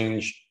can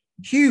range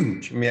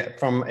huge.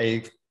 From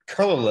a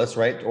colorless,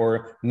 right,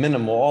 or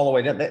minimal all the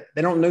way down.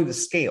 They don't know the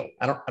scale.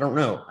 I don't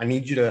know. I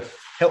need you to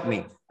help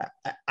me.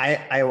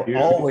 I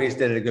always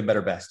did it a good,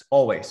 better, best.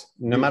 Always,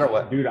 no matter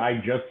what. Dude,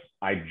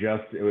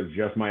 it was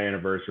just my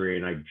anniversary,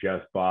 and I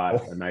just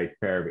bought a nice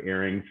pair of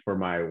earrings for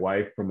my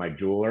wife from my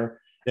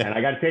jeweler. Yeah. And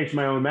I got to taste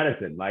my own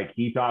medicine. Like,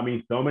 he taught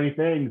me so many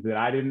things that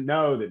I didn't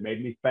know that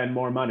made me spend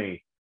more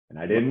money. And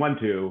I didn't want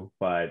to,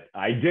 but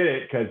I did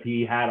it because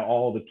he had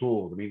all the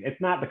tools. It's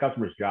not the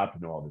customer's job to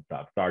know all this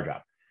stuff. It's our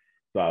job.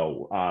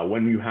 So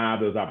when you have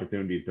those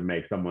opportunities to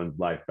make someone's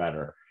life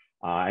better,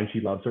 and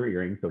she loves her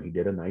earrings, so he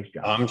did a nice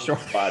job. I'm sure.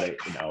 But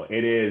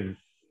it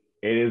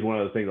is one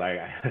of those things. Like,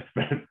 I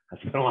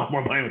spent a lot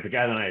more money with the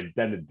guy than I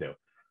intended to.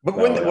 But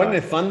wasn't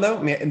it fun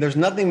though? There's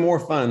nothing more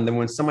fun than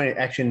when somebody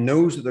actually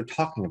knows what they're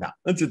talking about.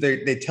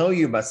 They tell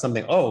you about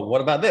something. Oh, what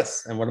about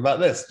this? And what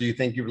about this? Do you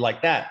think you would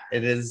like that?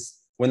 It is.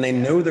 When they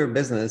know their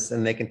business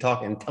and they can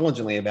talk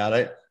intelligently about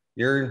it,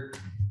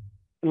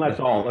 let's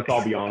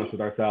all be honest with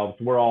ourselves.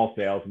 We're all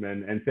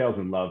salesmen, and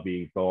salesmen love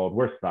being sold.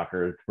 We're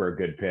suckers for a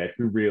good pitch.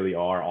 We really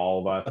are, all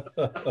of us.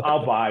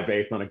 I'll buy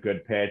based on a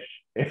good pitch.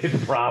 It's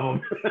a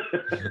problem.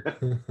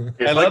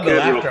 I love the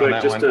laughter on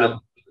that one.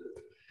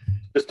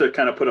 Just to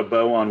kind of put a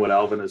bow on what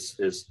Alvin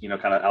is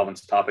kind of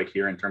Alvin's topic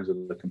here in terms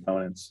of the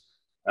components.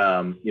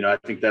 I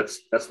think that's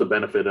the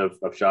benefit of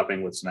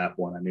shopping with Snap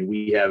One.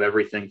 We have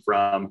everything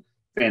from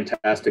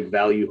fantastic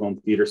value home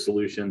theater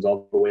solutions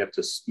all the way up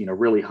to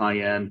really high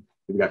end.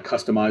 We've got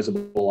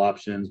customizable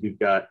options. We've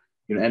got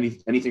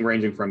anything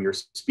ranging from your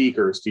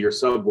speakers to your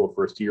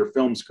subwoofers to your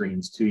film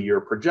screens to your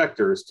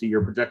projectors to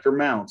your projector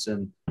mounts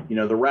and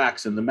the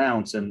racks and the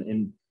mounts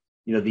and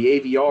the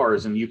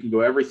AVRs, and you can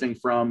go everything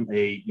from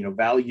a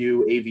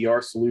value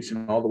AVR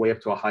solution all the way up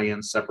to a high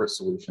end separate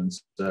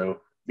solutions. So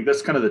I think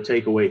that's kind of the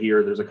takeaway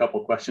here. There's a couple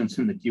of questions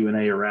in the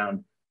Q&A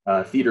around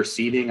theater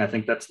seating. I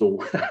think that's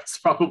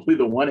probably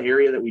the one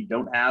area that we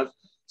don't have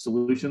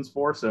solutions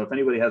for. So if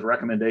anybody has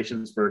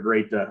recommendations for a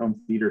great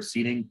home theater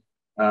seating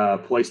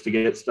place to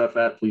get stuff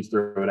at, please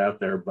throw it out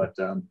there. But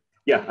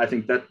I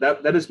think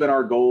that has been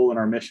our goal and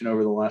our mission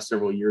over the last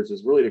several years,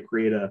 is really to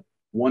create a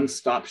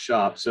one-stop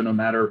shop. So no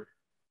matter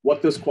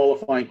what those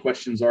qualifying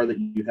questions are that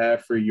you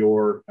have for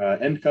your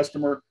end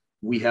customer,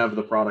 we have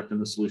the product and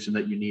the solution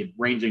that you need,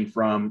 ranging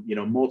from, you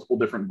know, multiple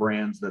different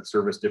brands that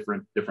service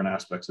different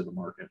aspects of the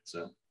market.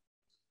 So.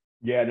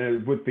 Yeah,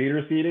 and with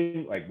theater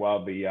seating, like,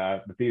 while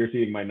the theater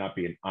seating might not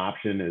be an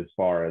option as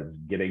far as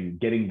getting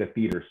the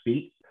theater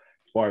seats,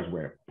 as far as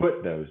where to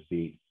put those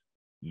seats,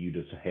 you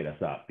just hit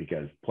us up,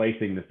 because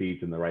placing the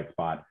seats in the right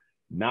spot,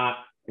 not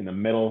in the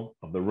middle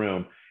of the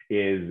room,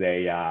 is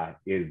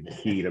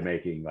key to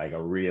making like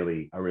a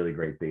really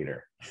great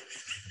theater.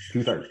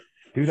 Two-thirds.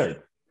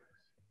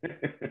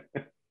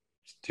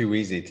 It's too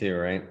easy too,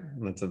 right?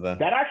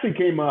 That actually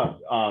came up.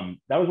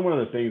 That was one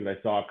of the things that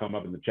I saw come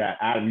up in the chat.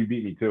 Adam, you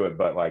beat me to it,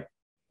 but like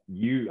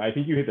I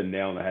think you hit the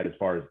nail on the head as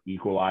far as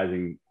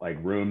equalizing like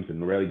rooms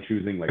and really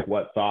choosing like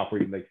what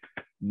software. Like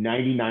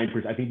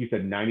 99%, I think you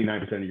said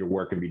 99% of your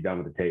work can be done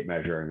with a tape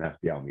measure and an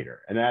SPL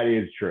meter, and that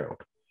is true.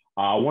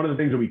 One of the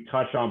things that we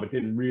touched on but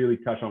didn't really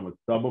touch on was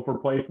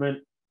subwoofer placement.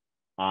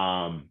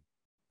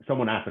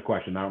 Someone asked a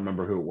question, I don't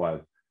remember who it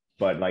was,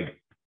 but like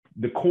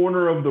the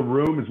corner of the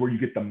room is where you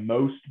get the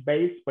most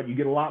bass, but you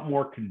get a lot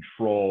more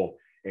control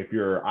if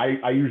you're.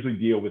 I usually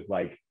deal with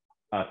like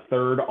a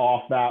third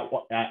off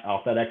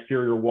that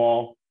exterior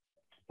wall,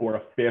 or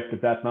a fifth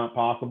if that's not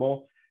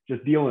possible.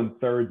 Just deal in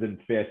thirds and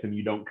fifths, and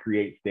you don't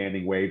create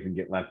standing waves and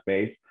get less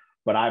bass.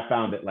 But I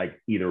found it like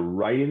either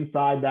right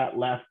inside that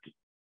left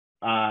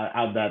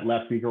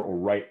speaker, or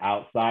right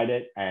outside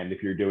it. And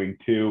if you're doing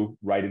two,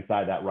 right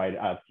inside that right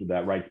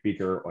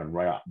speaker, and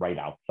right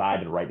outside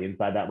and right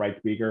inside that right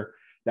speaker,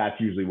 that's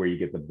usually where you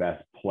get the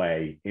best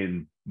play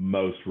in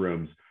most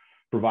rooms,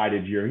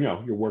 provided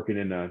you're working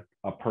in a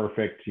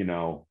perfect,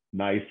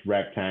 nice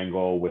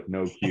rectangle with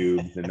no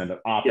cubes, and then an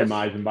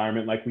optimized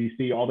environment like we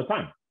see all the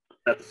time.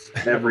 That's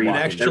every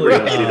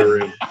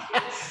room.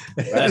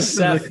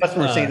 The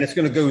customer saying it's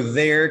going to go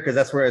there because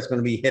that's where it's going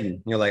to be hidden.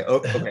 And you're like, oh,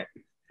 okay.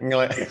 And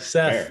you're like,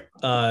 Seth,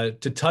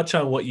 to touch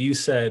on what you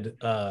said,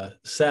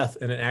 Seth,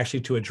 and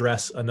actually to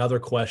address another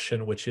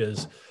question, which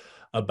is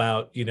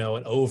about,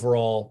 an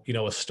overall,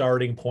 a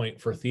starting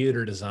point for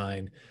theater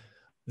design.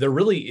 There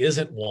really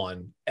isn't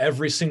one.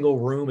 Every single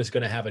room is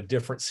going to have a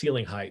different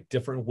ceiling height,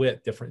 different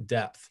width, different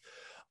depth.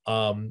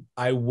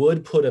 I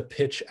would put a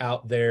pitch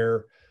out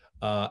there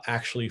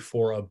actually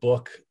for a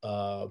book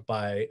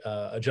by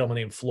a gentleman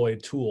named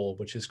Floyd Toole,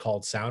 which is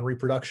called Sound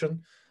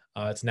Reproduction.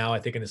 It's now, I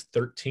think, in his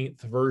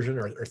 13th version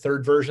or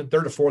third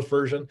or fourth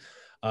version.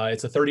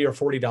 It's a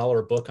 $30 or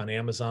 $40 book on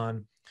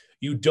Amazon.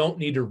 You don't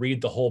need to read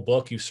the whole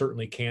book. You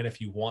certainly can if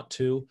you want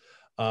to.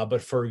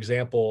 But for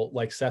example,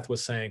 like Seth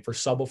was saying, for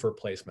subwoofer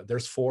placement,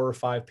 there's 4 or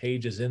 5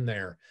 pages in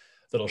there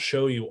that'll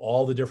show you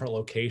all the different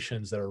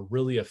locations that are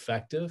really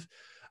effective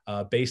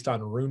based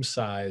on room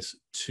size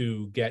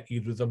to get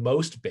either the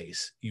most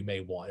bass you may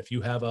want. If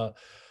you have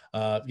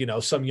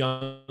some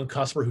young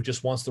customer who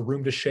just wants the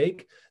room to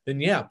shake,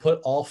 then yeah, put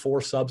all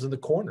 4 subs in the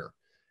corner.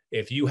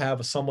 If you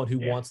have someone who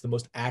wants the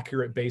most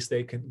accurate bass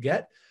they can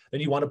get,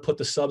 then you want to put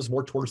the subs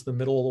more towards the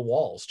middle of the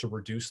walls to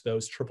reduce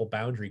those triple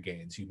boundary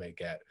gains you may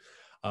get.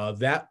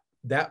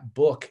 That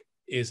book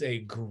is a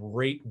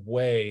great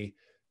way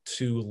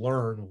to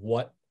learn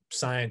what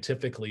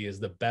scientifically is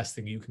the best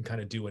thing you can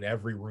kind of do in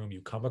every room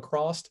you come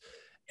across.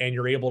 And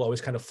you're able to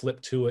always kind of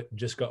flip to it and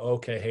just go,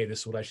 okay, hey, this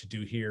is what I should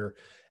do here.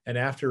 And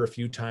after a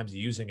few times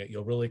using it,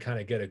 you'll really kind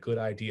of get a good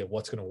idea of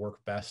what's going to work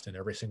best in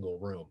every single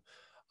room.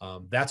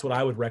 That's what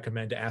I would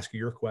recommend to ask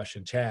your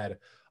question, Chad,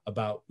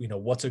 about,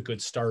 what's a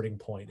good starting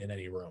point in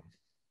any room.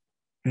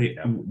 Hey,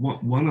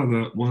 one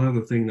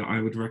other thing that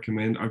I would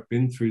recommend. I've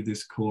been through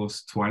this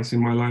course twice in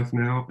my life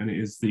now, and it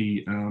is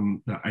the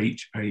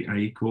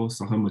HAA course,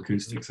 the Home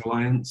Acoustics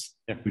Alliance,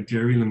 with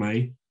Jerry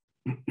LeMay.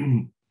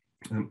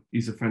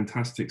 He's a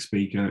fantastic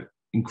speaker,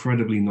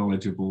 incredibly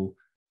knowledgeable,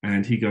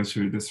 and he goes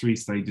through the 3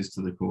 stages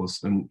to the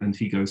course, and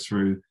he goes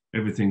through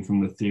everything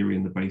from the theory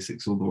and the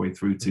basics all the way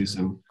through to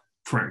some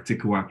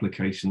practical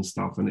application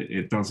stuff, and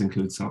it does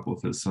include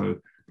subwoofers. So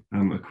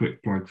a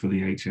quick plug for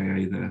the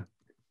HAA there.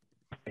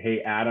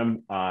 Hey,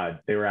 Adam,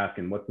 they were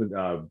asking, what's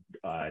the,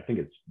 I think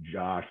it's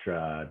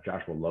Joshua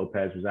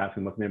Lopez was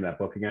asking, what's the name of that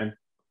book again?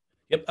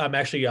 Yep, I'm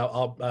actually,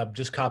 I'm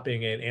just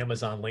copying an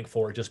Amazon link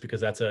for it just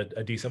because that's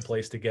a decent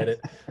place to get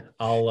it.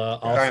 I'll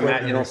sorry,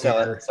 Matt, you don't sell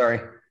it. Sorry.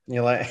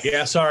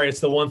 Yeah, sorry. It's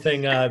the one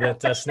thing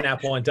that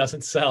Snap One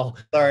doesn't sell.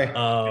 Sorry.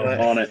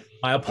 On it.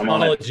 My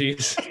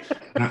apologies.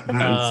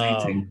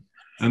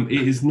 It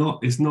is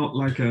not. It's not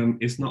like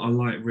it's not a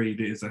light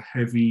read. It is a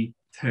heavy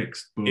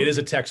textbook. It is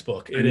a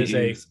textbook. It is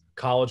a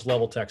college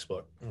level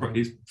textbook.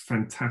 It's a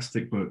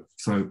fantastic book.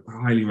 So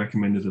highly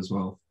recommended as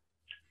well.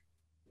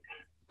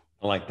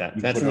 I like that.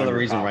 That's another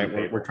reason,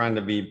 right? We're trying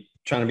to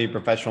be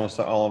professionals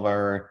to all of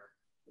our,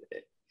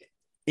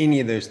 any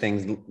of those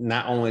things.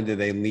 Not only do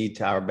they lead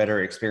to our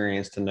better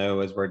experience to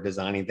know as we're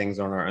designing things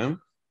on our own,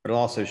 but it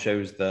also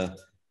shows the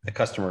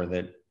customer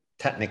that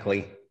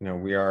technically,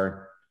 we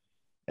are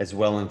as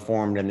well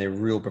informed and they're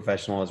real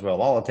professional as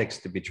well. All it takes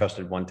is to be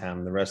trusted one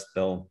time. The rest,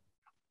 they'll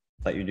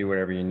let you do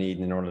whatever you need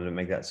in order to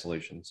make that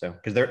solution. So,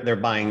 because they're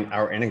buying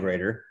our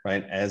integrator,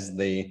 right, as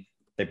the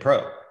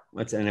pro.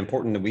 It's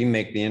important that we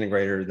make the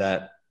integrator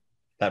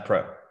that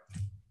pro.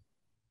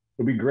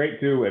 it'd be great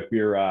too if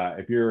you're a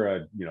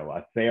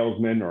a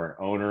salesman or an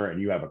owner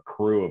and you have a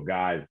crew of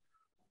guys.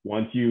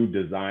 Once you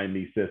design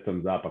these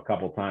systems up a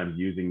couple times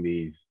using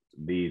these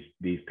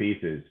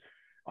pieces,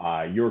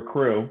 your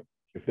crew,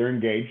 if they're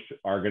engaged,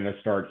 are going to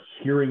start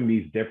hearing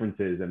these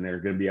differences, and they're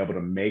going to be able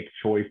to make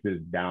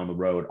choices down the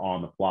road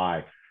on the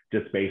fly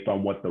just based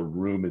on what the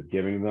room is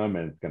giving them,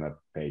 and it's going to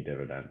pay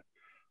dividends.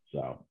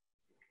 So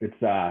it's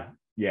the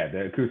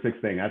acoustics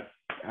thing.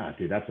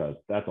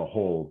 That's a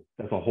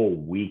whole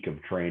week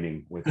of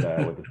training with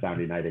the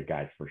Sound United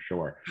guys for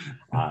sure.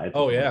 And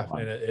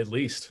at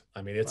least,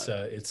 I mean, it's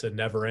a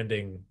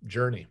never-ending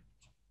journey.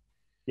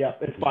 Yeah,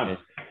 it's fun.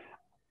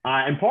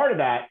 And part of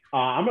that,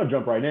 I'm going to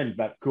jump right in.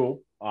 That's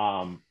cool.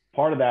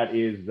 Part of that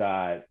is,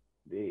 I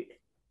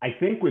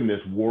think when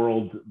this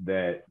world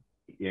that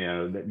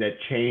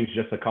changed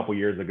just a couple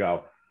years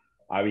ago,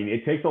 I mean,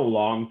 it takes a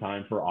long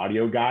time for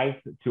audio guys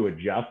to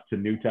adjust to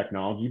new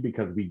technology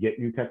because we get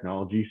new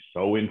technology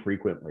so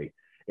infrequently.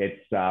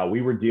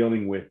 We were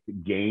dealing with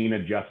gain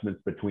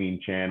adjustments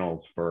between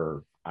channels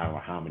for I don't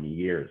know how many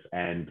years.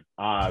 And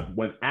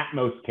when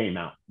Atmos came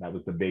out, that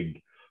was the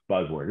big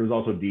buzzword. There was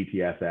also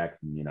DTSX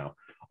and,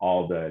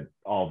 all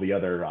the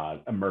other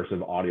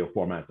immersive audio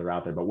formats that are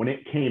out there. But when it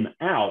came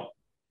out,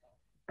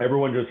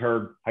 everyone just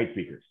heard height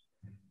speakers.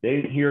 They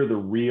didn't hear the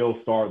real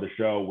star of the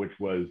show, which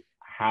was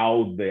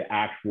how the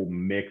actual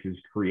mix is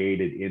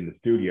created in the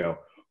studio,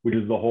 which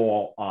is the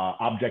whole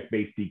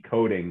object-based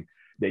decoding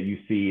that you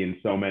see in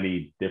so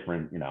many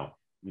different,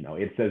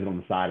 it says it on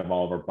the side of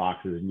all of our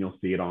boxes and you'll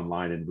see it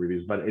online in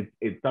reviews, but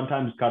it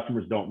sometimes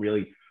customers don't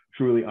really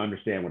truly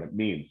understand what it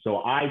means.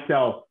 So I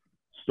tell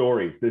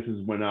stories. This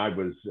is when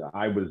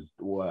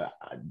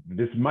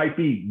this might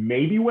be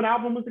maybe when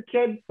Alvin was a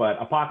kid,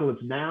 but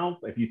Apocalypse Now,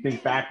 if you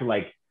think back to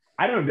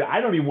I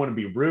don't even want to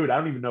be rude. I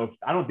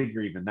don't think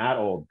you're even that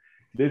old.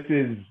 This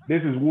is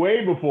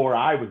way before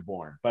I was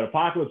born, but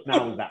Apocalypse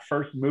Now was that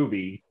first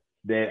movie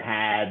that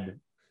had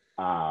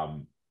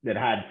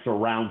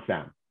surround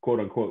sound, quote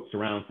unquote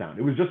surround sound.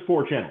 It was just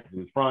 4 channels. It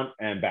was front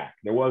and back.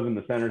 There wasn't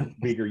the center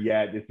speaker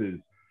yet. This is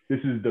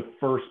the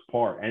first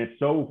part, and it's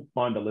so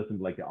fun to listen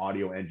to the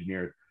audio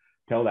engineers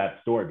tell that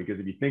story, because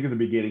if you think of the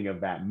beginning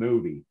of that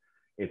movie,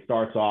 it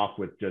starts off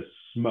with just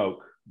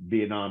smoke,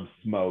 Vietnam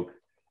smoke,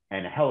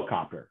 and a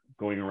helicopter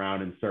going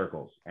around in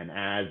circles. And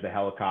as the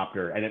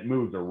helicopter, and it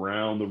moves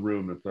around the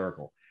room in a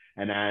circle,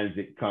 and as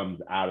it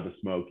comes out of the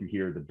smoke, you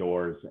hear the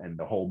doors and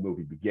the whole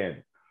movie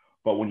begins.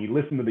 But when you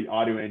listen to the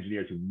audio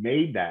engineers who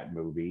made that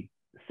movie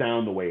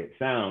sound the way it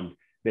sounds,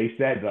 they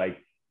said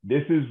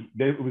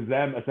it was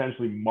them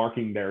essentially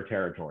marking their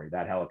territory,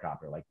 that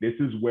helicopter. This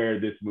is where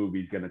this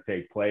movie is going to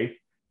take place.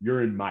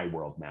 You're in my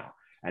world now.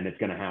 And it's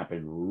going to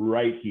happen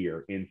right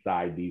here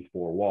inside these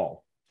 4 walls.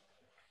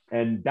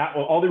 And that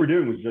all they were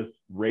doing was just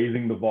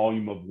raising the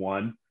volume of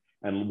one,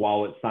 and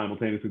while it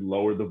simultaneously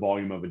lowered the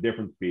volume of a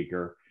different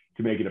speaker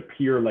to make it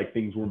appear like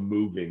things were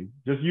moving,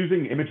 just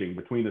using imaging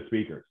between the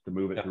speakers to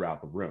move it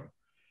throughout the room.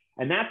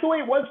 And that's the way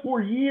it was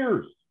for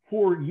years. I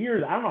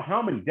don't know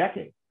how many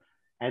decades.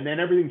 And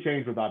then everything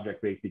changed with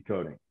object-based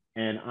decoding.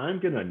 And I'm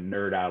going to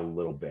nerd out a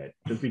little bit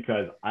just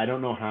because I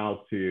don't know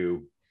how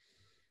to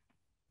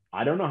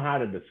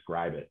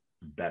describe it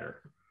better.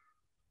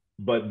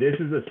 But this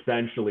is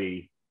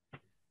essentially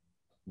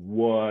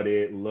what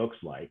it looks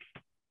like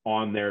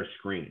on their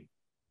screen.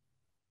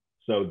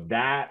 So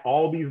that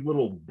all these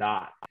little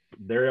dots,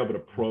 they're able to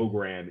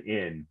program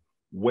in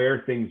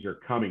where things are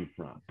coming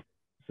from.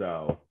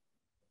 So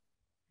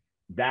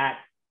that,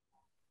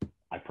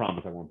 I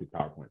promise I won't do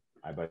PowerPoint.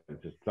 But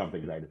it's just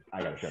something that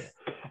I got to show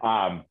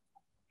you.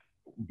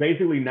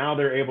 Basically, now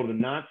they're able to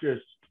not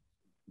just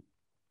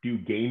do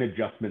gain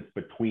adjustments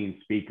between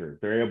speakers.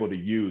 They're able to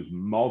use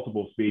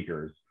multiple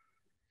speakers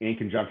in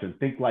conjunction.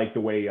 Think like the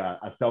way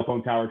a cell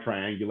phone tower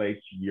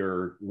triangulates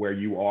where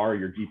you are,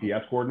 your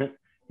GPS coordinate.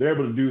 They're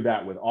able to do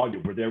that with audio,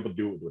 where they're able to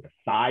do it with the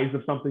size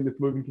of something that's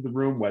moving through the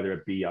room, whether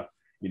it be a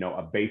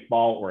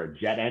baseball or a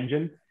jet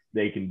engine.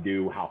 They can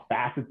do how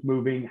fast it's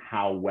moving,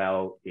 how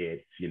well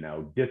it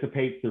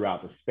dissipates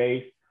throughout the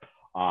space.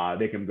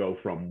 They can go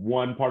from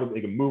one part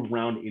they can move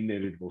around in the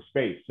individual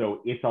space.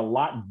 So it's a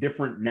lot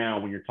different now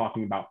when you're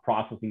talking about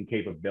processing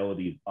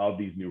capabilities of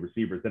these new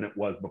receivers than it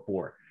was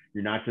before.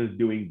 You're not just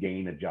doing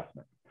gain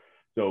adjustments.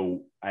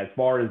 So as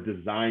far as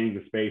designing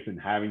the space and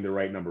having the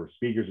right number of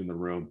speakers in the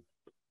room,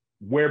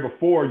 where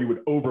before you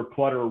would over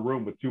clutter a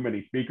room with too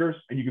many speakers,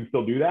 and you can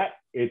still do that,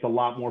 it's a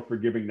lot more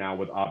forgiving now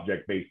with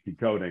object-based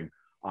decoding.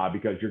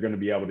 Because you're going to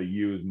be able to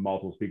use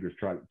multiple speakers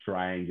to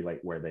triangulate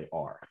where they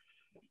are.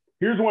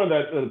 Here's one of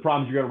the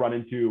problems you're going to run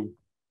into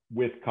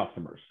with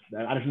customers.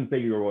 I shouldn't say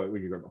you're a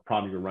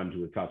problem you're going to run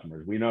into with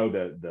customers. We know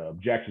the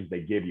objections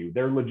they give you,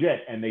 they're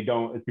legit, and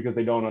it's because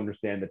they don't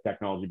understand the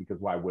technology, because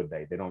why would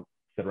they? They don't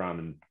sit around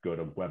and go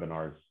to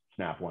webinars,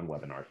 Snap One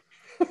webinars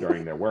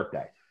during their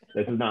workday.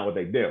 This is not what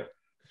they do.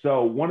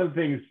 So one of the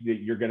things that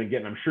you're going to get,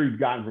 and I'm sure you've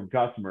gotten from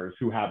customers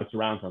who have a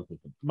surround sound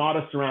system,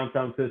 modest surround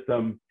sound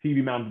system,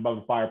 TV mounted above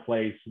the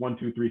fireplace, 1,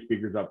 2, 3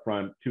 speakers up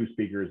front, 2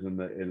 speakers in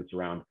the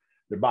surround.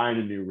 They're buying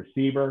a new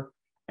receiver,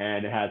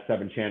 and it has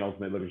 7 channels,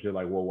 and they look at you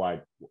like, well,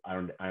 why? I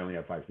only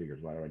have 5 speakers.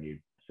 Why do I need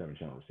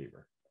 7-channel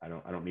receiver? I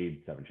don't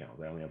need 7 channels.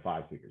 I only have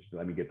 5 speakers. So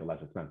let me get the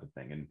less expensive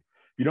thing. And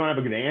if you don't have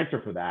a good answer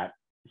for that,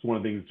 it's one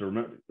of the things to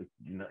remember.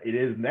 It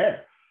isn't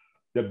there.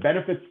 The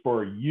benefits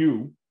for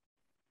you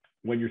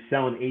when you're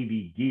selling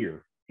AV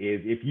gear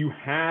is if you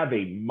have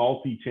a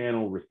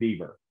multi-channel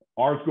receiver,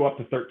 ours go up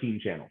to 13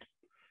 channels.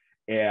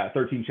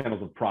 13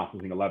 channels of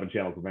processing, 11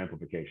 channels of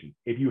amplification.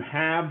 If you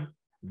have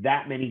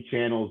that many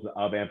channels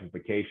of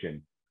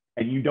amplification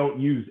and you don't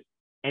use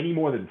any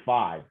more than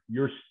 5,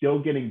 you're still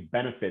getting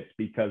benefits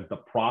because the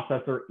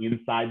processor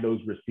inside those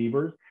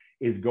receivers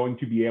is going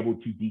to be able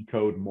to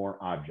decode more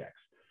objects.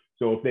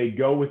 So if they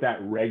go with that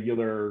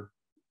regular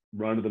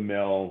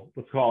run-of-the-mill,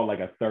 let's call it like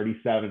a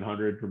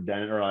 3700 from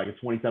Denon or like a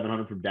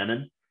 2700 from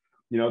Denon,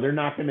 they're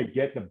not going to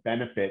get the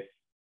benefits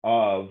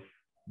of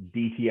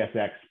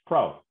DTS:X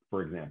Pro,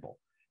 for example.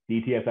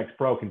 DTS:X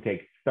Pro can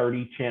take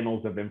 30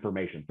 channels of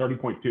information,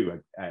 30.2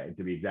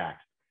 to be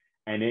exact,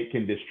 and it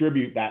can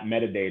distribute that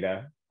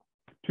metadata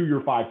to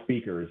your 5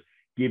 speakers,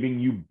 giving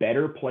you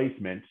better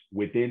placement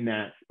within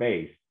that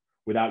space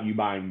without you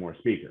buying more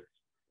speakers.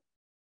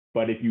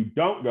 But if you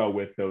don't go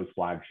with those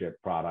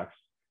flagship products,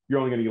 you're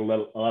only going to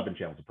get 11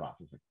 channels of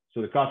processing.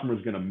 So the customer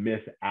is going to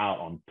miss out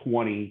on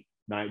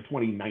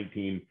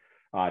 2019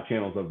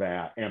 channels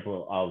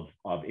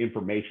of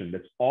information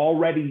that's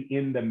already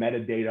in the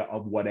metadata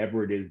of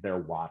whatever it is they're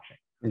watching.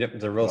 Yep,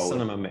 it's a real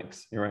cinema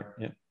mix. You're right.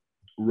 Yeah.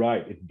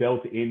 Right, it's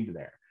built into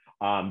there.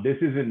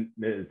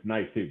 It's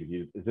nice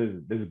too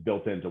because this is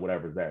built into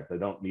whatever's there. So they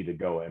don't need to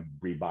go and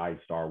rebuy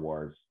Star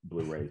Wars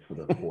Blu-rays for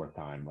the 4th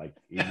time. Like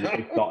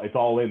it's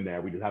all in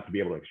there. We just have to be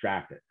able to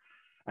extract it,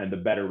 and the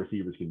better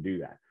receivers can do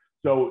that.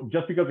 So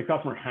just because the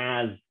customer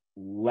has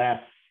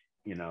less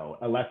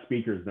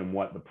speakers than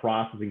what the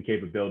processing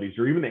capabilities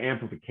or even the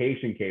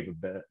amplification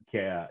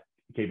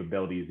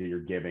capabilities that you're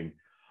giving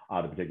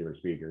the particular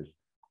speakers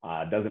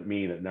doesn't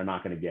mean that they're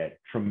not going to get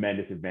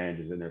tremendous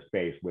advantages in their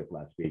space with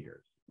less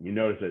speakers. You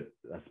notice it,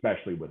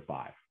 especially with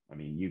 5. I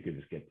mean, you can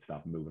just get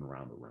stuff moving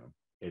around the room.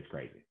 It's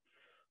crazy.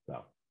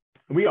 So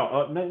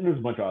there's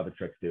a bunch of other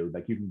tricks too,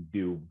 like you can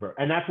do,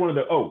 and that's one of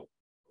the,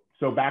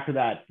 so back to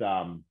that,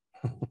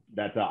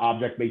 that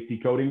object-based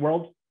decoding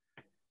world,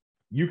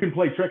 you can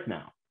play tricks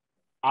now.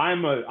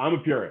 I'm a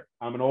purist.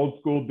 I'm an old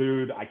school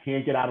dude. I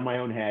can't get out of my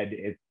own head.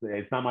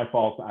 It's not my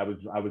fault. I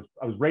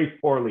was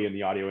raised poorly in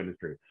the audio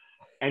industry.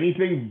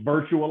 Anything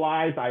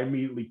virtualized, I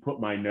immediately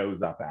put my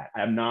nose up at.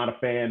 I'm not a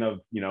fan of,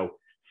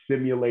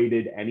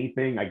 simulated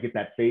anything. I get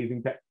that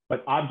phasing,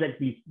 but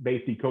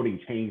object-based decoding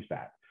changed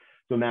that.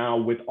 So now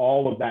with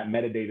all of that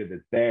metadata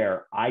that's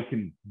there, I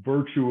can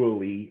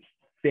virtually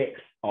fix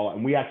all,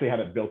 and we actually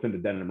have it built into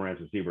Denon & Marantz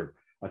receivers,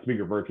 a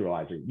speaker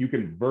virtualizer. You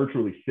can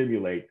virtually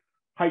simulate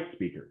height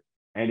speakers.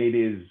 And it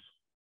is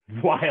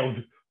wild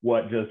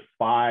what just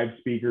 5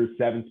 speakers,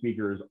 7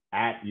 speakers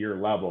at your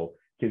level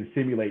can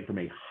simulate from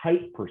a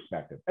height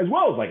perspective, as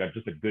well as like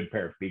just a good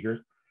pair of speakers.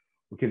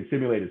 We can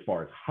simulate as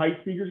far as height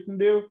speakers can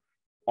do,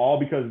 all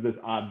because of this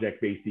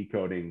object-based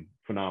decoding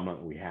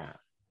phenomenon we have.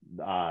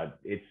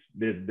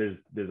 There's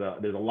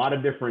a lot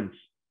of different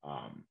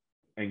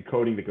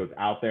encoding that goes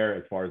out there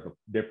as far as the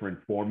different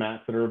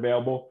formats that are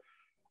available,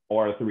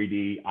 Aura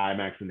 3D,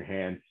 IMAX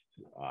Enhanced,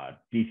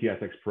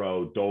 DTS:X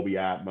Pro, Dolby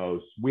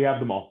Atmos. We have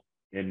them all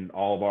in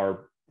all of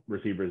our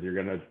receivers. You're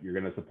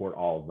gonna support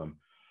all of them.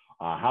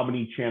 How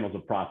many channels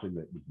of processing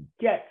that we can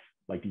get,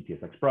 like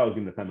DTS:X Pro, is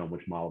going to depend on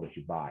which model that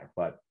you buy.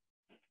 But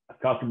a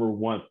customer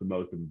wants the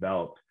most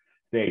enveloped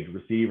stage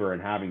receiver,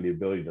 and having the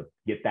ability to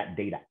get that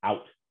data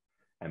out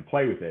and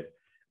play with it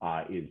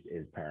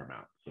is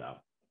paramount. So,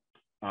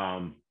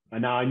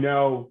 and now I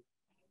know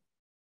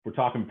we're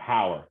talking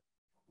power.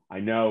 I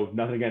know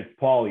nothing against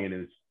Paulie and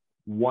his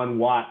 1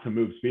 watt to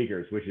move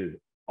speakers, which is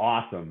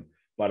awesome.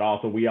 But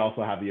also, we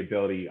also have the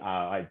ability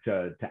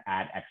to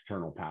add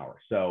external power.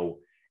 So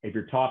if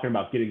you're talking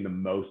about getting the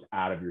most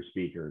out of your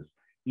speakers,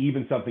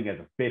 even something as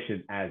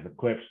efficient as the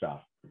clip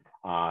stuff,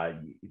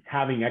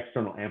 having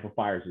external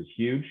amplifiers is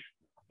huge.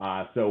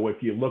 So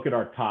if you look at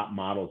our top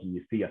models and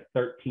you see a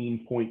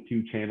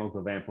 13.2 channels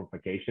of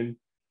amplification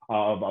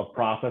of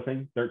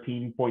processing,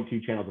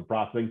 13.2 channels of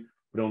processing,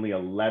 but only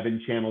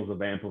 11 channels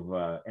of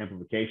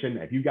amplification.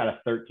 If you've got a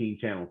 13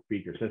 channel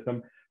speaker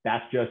system,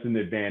 that's just an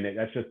advantage.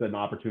 That's just an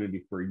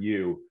opportunity for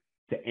you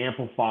to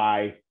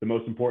amplify the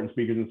most important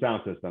speakers in the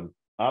sound system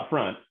up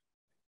front,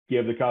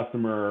 give the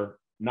customer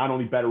not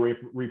only better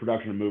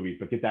reproduction of movies,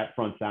 but get that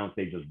front sound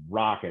stage just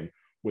rocking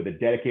with a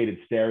dedicated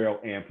stereo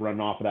amp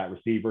running off of that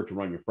receiver to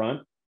run your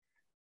front.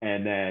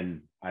 And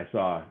then I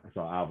saw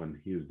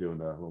Alvin, he was doing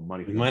the little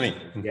money.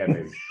 Yeah,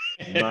 baby.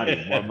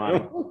 Money, more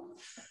money.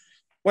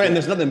 Well, and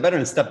there's nothing better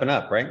than stepping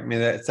up, right? I mean,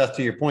 that's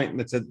to your point.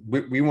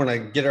 We want to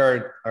get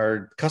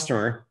our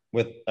customer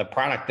with a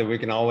product that we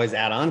can always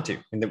add on to,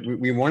 and that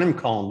we want him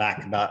calling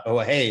back about, oh,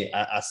 hey,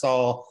 I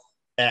saw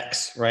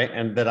X, right?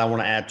 And that I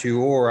want to add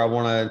to, or I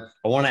want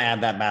to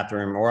add that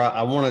bathroom, or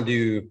I want to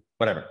do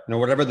whatever,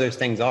 whatever those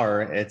things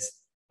are.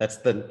 That's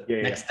the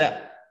next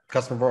step.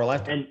 Customer for a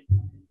lifetime. And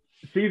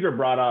Caesar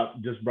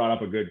just brought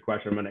up a good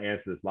question. I'm going to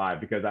answer this live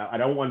because I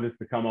don't want this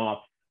to come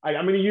off.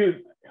 I'm going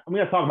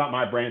to talk about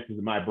my brands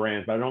and my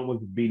brands, but I don't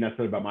want it to be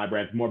necessarily about my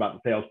brands. It's more about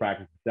the sales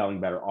practice of selling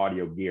better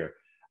audio gear.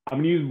 I'm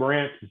going to use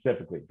Marantz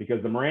specifically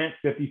because the Marantz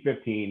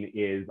 5015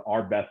 is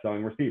our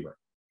best-selling receiver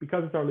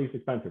because it's our least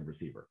expensive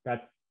receiver.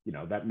 That's,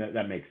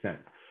 that makes sense.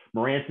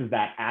 Marantz is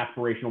that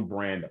aspirational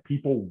brand that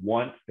people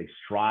want, they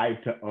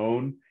strive to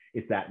own.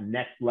 It's that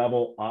next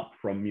level up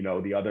from,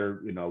 the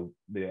other,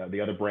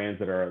 the other brands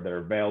that are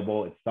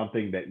available. It's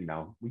something that,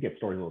 we get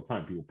stories all the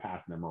time, people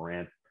passing their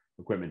Marantz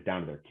equipment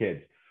down to their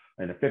kids.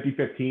 And the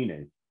 5015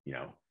 is,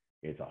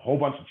 it's a whole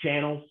bunch of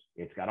channels.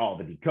 It's got all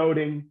the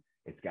decoding.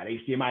 It's got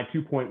HDMI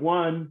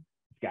 2.1.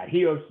 It's got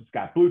HEOS. It's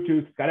got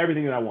Bluetooth. It's got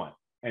everything that I want.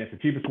 And it's the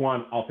cheapest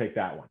one. I'll take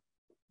that one.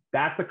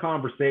 That's the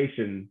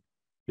conversation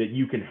that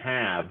you can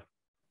have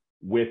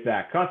with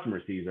that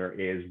customer, Caesar,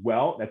 is,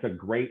 well, that's a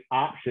great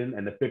option.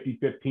 And the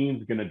 5015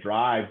 is going to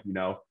drive,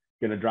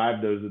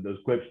 those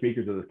clip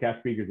speakers or those cast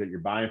speakers that you're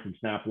buying from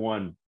Snap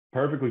One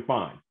perfectly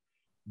fine.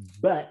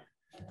 But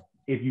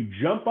if you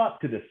jump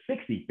up to the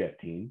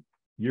 6015,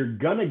 you're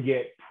going to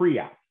get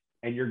pre-out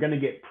and you're going to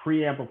get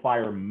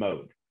preamplifier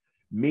mode,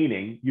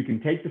 meaning you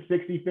can take the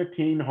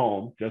 6015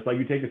 home, just like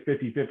you take the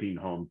 5015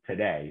 home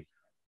today,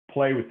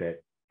 play with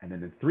it. And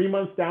then in 3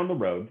 months down the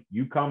road,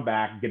 you come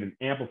back, get an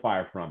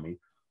amplifier from me,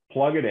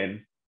 plug it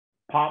in,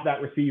 pop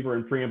that receiver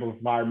in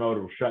preamplifier mode.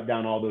 It will shut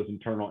down all those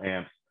internal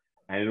amps,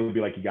 and it'll be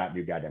like you got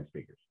new goddamn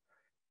speakers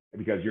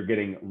because you're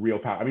getting real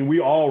power. I mean, we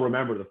all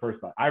remember the first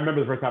time. I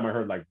remember the first time I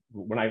heard, like,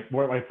 when I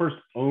first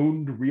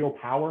owned real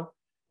power.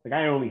 Like,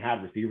 I only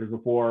had receivers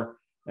before,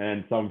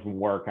 and some from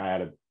work. I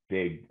had a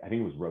big, I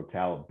think it was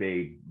Rotel, a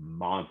big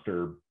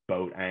monster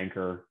boat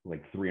anchor,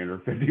 like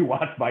 350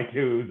 watts by 2.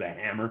 It was a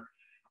hammer,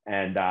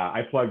 and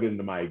I plugged it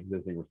into my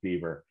existing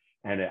receiver,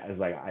 and it was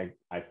like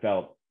I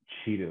felt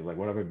cheated. Like,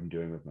 what have I been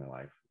doing with my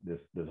life this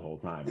whole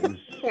time? It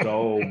was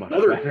so much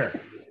better.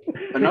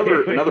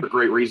 Another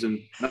great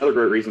reason,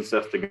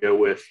 Seth, to go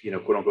with,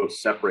 quote unquote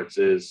separates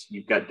is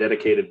you've got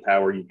dedicated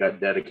power, you've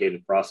got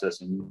dedicated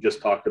processing. You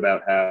just talked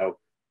about how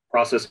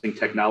processing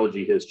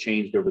technology has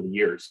changed over the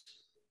years.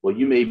 Well,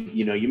 you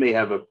may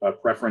have a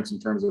preference in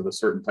terms of a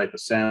certain type of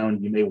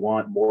sound. You may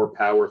want more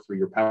power through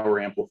your power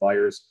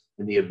amplifiers,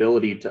 and the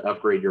ability to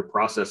upgrade your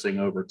processing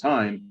over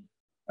time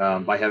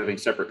by having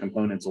separate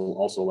components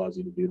also allows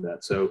you to do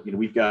that. So,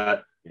 we've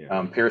got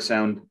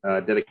Parasound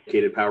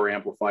dedicated power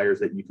amplifiers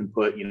that you can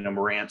put,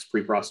 Marantz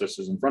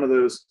preprocessors in front of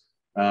those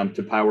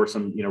to power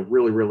some,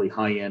 really, really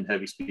high-end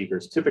heavy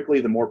speakers. Typically,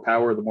 the more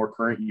power, the more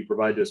current you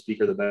provide to a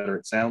speaker, the better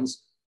it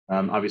sounds.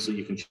 Obviously,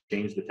 you can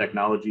change the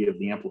technology of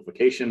the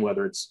amplification,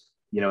 whether it's,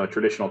 a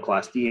traditional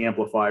Class D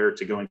amplifier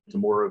to going to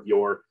more of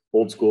your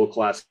old school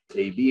Class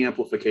AB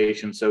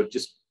amplification. So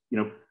just,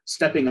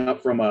 stepping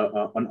up from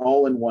an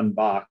all-in-one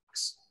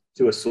box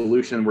to a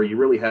solution where you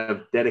really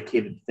have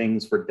dedicated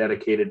things for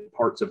dedicated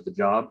parts of the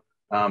job,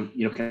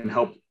 can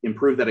help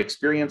improve that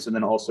experience, and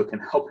then also can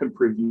help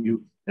improve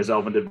you, as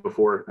Elvin did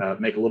before,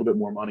 make a little bit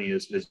more money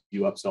as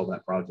you upsell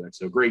that project.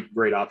 So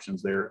great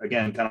options there.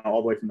 Again, kind of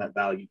all the way from that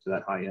value to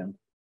that high end.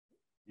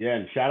 Yeah,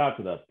 and shout out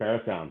to the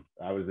Parasound.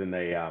 I was in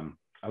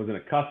a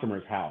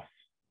customer's house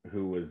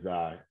who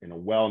was in a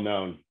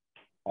well-known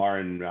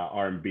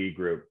R&B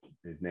group.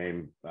 His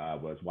name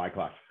was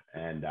Wyclef,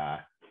 and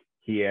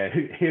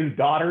his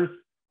daughters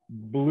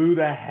blew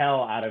the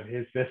hell out of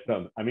his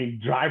system. I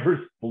mean, drivers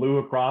flew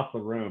across the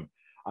room.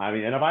 I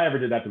mean, and if I ever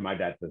did that to my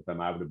dad's system,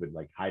 I would have been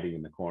like hiding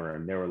in the corner,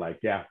 and they were like,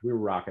 yeah, we were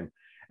rocking.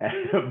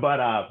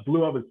 But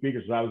blew up his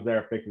speakers. So I was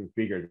there fixing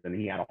speakers, and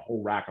he had a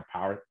whole rack of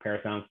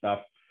Parasound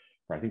stuff.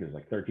 I think there's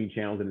like 13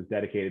 channels in his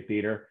dedicated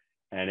theater,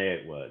 and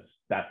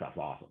that stuff's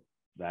awesome.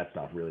 That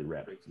stuff really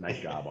rips. Nice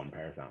job on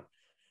Parasound.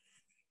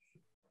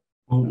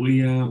 Well,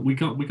 we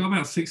got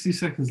about 60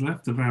 seconds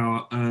left of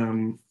our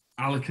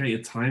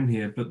allocated time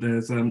here, but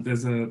there's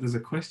a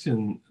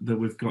question that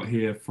we've got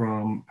here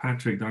from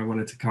Patrick that I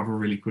wanted to cover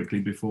really quickly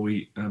before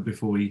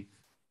we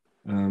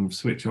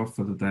switch off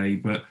for the day.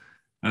 But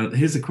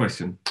here's a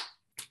question.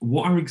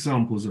 What are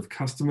examples of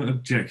customer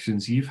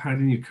objections you've had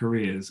in your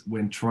careers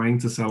when trying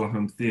to sell a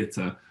home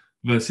theater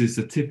versus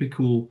the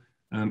typical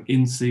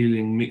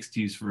in-ceiling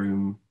mixed-use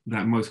room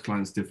that most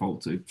clients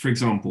default to? For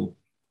example,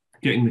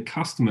 getting the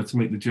customer to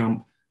make the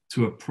jump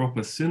to a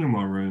proper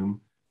cinema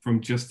room from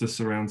just a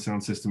surround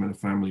sound system in a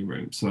family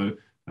room. So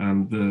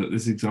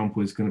this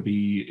example is going to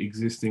be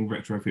existing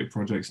retrofit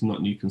projects,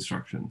 not new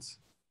constructions.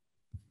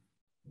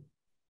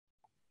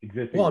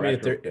 Existing well, I mean,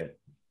 retrofit.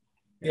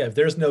 if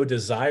there's no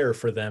desire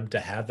for them to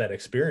have that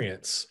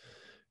experience,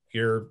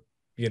 there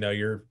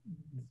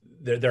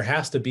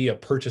has to be a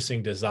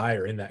purchasing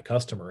desire in that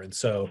customer. And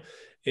so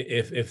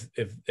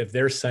if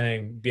they're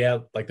saying, yeah,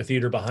 like the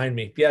theater behind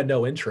me, yeah,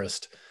 no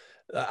interest,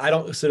 I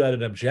don't consider that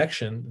an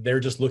objection.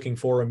 They're just looking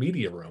for a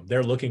media room.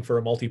 They're looking for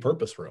a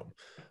multi-purpose room.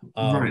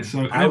 Right.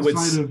 So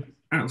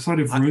outside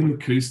of room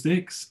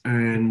acoustics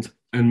and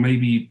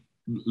maybe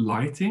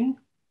lighting,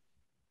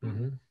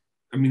 mm-hmm.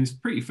 I mean, it's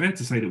pretty fair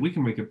to say that we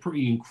can make a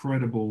pretty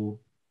incredible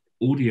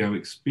audio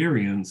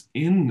experience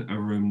in a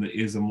room that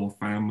is a more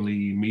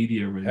family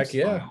media room Heck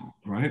style, yeah.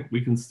 right?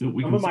 We can still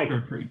go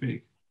pretty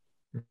big.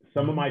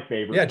 Some of my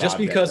favorite. Yeah, just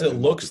because it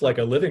looks like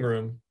a living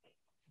room.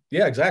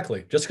 Yeah,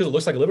 exactly. Just because it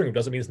looks like a living room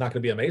doesn't mean it's not going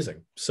to be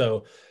amazing.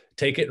 So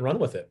take it and run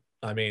with it.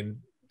 I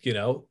mean, you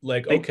know,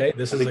 like, okay,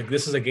 this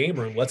is a game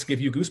room. Let's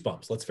give you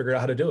goosebumps. Let's figure out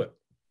how to do it.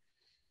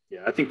 Yeah,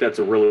 I think that's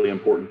a really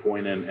important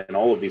point in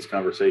all of these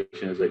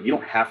conversations, that you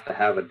don't have to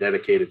have a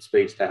dedicated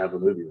space to have a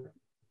movie room.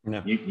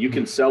 No. You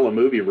can sell a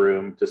movie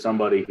room to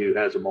somebody who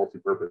has a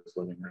multi-purpose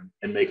living room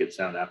and make it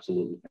sound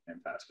absolutely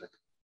fantastic.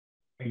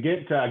 And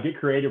get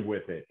creative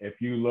with it.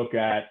 If you look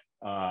at,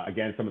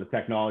 again, some of the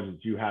technologies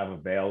you have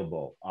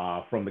available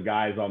from the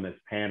guys on this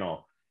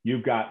panel,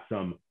 you've got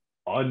some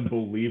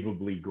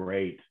unbelievably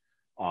great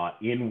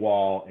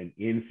in-wall and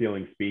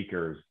in-ceiling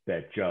speakers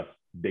that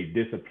they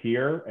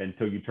disappear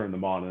until you turn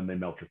them on and they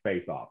melt your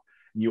face off.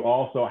 You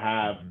also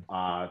have,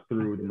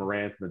 through the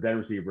Marantz and the Den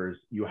receivers,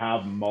 you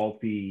have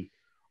multi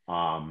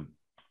video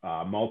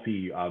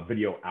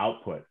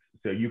outputs.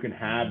 So you can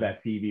have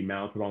that TV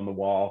mounted on the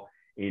wall,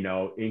 you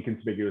know,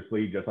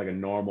 inconspicuously, just like a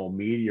normal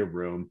media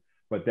room.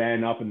 But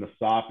then up in the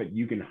soffit,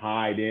 you can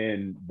hide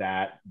in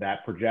that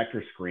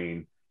projector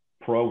screen,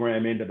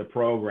 program into the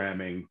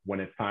programming when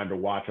it's time to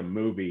watch a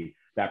movie.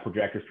 That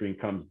projector screen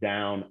comes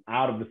down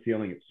out of the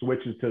ceiling, it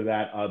switches to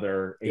that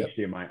other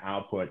HDMI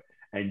output,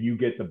 and you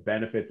get the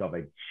benefits of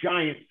a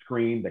giant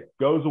screen that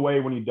goes away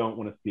when you don't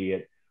want to see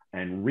it,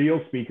 and real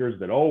speakers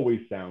that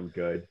always sound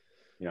good.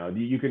 You know,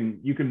 you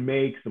can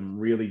make some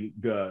really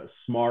good,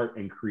 smart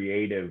and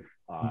creative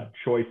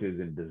choices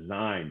in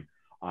design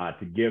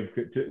to give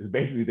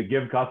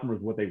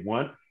customers what they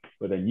want,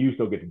 but then you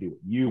still get to do what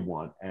you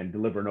want and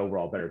deliver an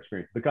overall better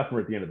experience. The customer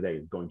at the end of the day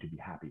is going to be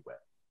happy with.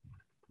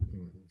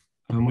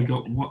 We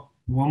got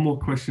one more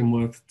question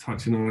worth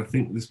touching on. I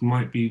think this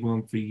might be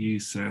one for you,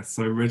 Seth.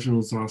 So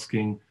Reginald's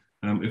asking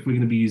if we're going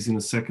to be using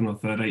a second or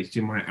third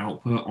HDMI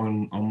output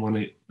on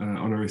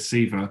a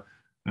receiver.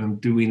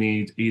 Do we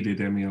need EDID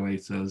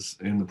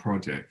emulators in the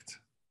project?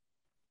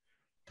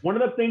 One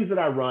of the things that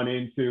I run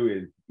into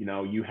is, you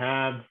know, you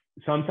have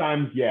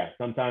sometimes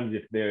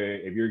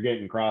if you're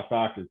getting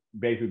crosstalk, it's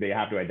basically they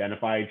have to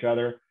identify each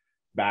other.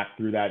 Back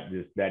through that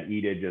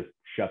EDID just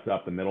shuts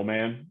up the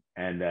middleman,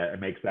 and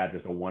it makes that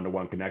just a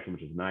one-to-one connection,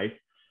 which is nice.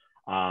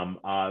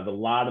 A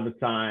lot of the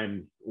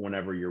time,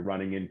 whenever you're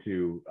running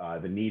into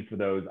the need for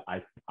those,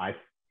 I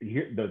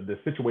hear the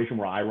situation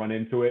where I run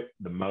into it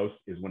the most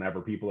is whenever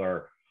people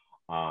are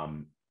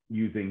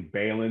using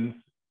Baluns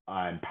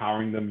and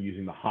powering them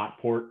using the hot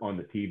port on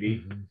the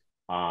TV.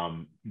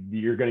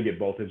 You're going to get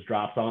voltage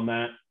drops on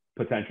that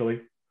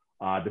potentially,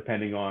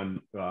 depending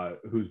on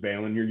whose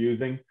Balun you're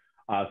using.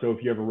 So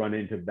if you ever run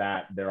into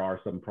that, there are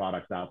some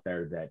products out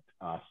there that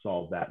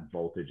solve that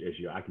voltage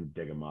issue. I can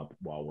dig them up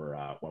while we're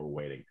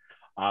waiting.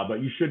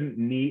 But you shouldn't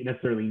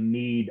necessarily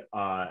need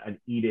an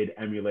EDID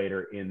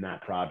emulator in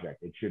that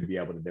project. It should be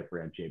able to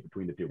differentiate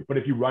between the two. But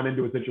if you run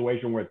into a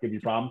situation where it's giving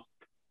you problems,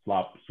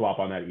 swap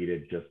on that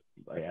EDID, just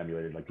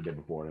emulated like you did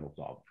before, and it'll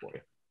solve it for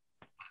you.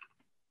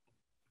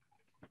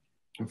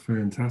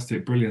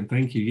 Fantastic, brilliant,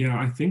 thank you. Yeah,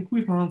 I think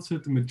we've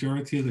answered the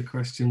majority of the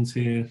questions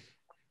here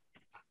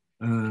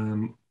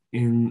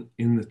in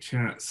the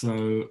chat.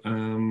 So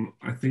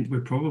I think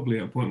we're probably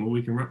at a point where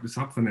we can wrap this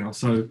up for now.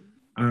 So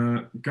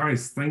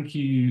guys, thank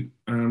you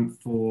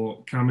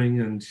for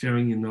coming and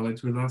sharing your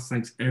knowledge with us.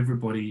 Thanks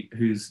everybody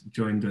who's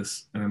joined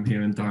us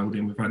here and dialed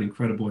in. We've had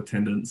incredible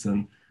attendance,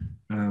 and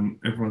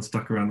everyone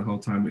stuck around the whole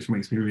time, which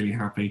makes me really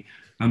happy.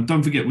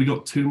 Don't forget, we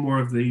got 2 more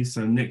of these.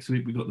 So next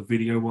week we got the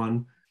video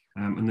one,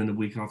 and then the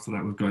week after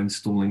that we've got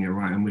installing it,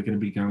 right? And we're going to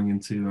be going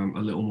into a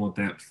little more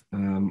depth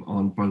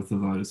on both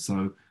of those.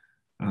 So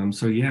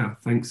yeah,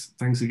 thanks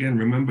again.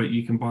 Remember,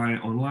 you can buy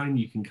it online.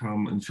 You can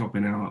come and shop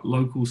in our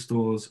local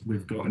stores.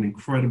 We've got an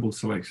incredible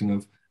selection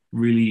of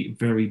really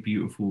very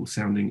beautiful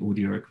sounding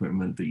audio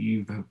equipment that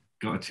you've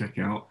got to check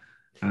out.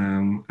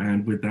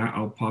 And with that,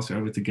 I'll pass it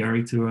over to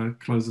Gary to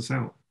close us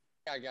out.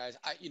 Yeah, guys,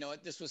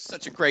 this was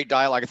such a great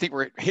dialogue. I think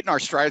we're hitting our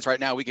strides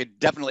right now. We could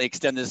definitely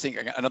extend this thing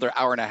another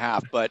hour and a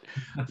half, but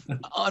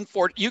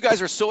unfortunately, you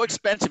guys are so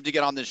expensive to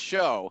get on this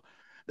show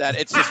that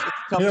it's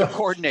tough to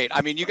coordinate.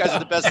 I mean, you guys are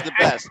the best of the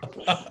best,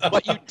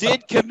 but you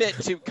did commit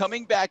to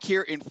coming back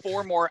here in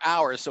 4 more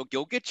hours. So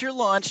go get your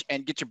lunch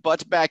and get your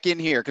butts back in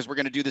here, because we're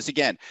going to do this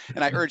again.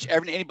 And I urge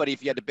anybody,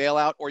 if you had to bail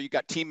out or you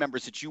got team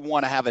members that you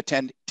want to have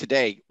attend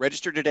today,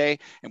 register today,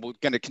 and we're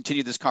going to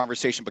continue this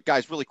conversation. But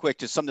guys, really quick,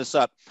 to sum this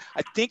up,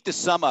 I think the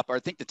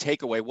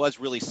takeaway was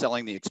really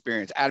selling the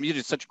experience. Adam, you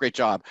did such a great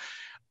job.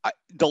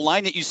 The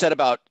line that you said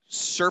about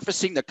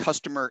surfacing the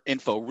customer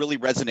info really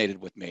resonated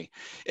with me.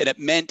 And it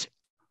meant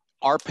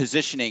our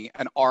positioning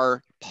and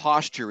our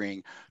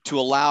posturing to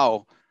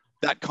allow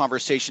that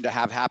conversation to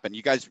have happen.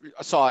 You guys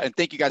saw, and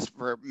thank you guys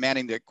for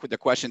manning the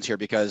questions here,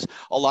 because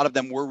a lot of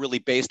them were really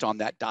based on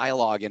that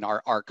dialogue in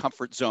our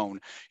comfort zone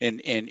in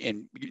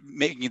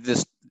making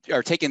this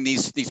are taking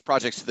these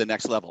projects to the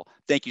next level.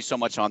 Thank you so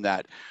much on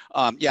that.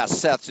 Yeah,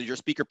 Seth, so your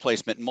speaker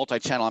placement and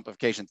multi-channel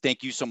amplification,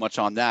 thank you so much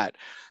on that.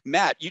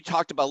 Matt, you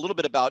talked about a little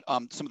bit about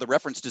some of the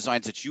reference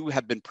designs that you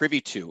have been privy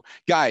to.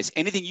 Guys,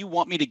 anything you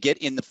want me to get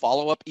in the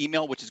follow-up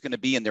email, which is going to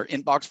be in their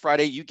inbox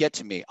Friday, you get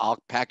to me.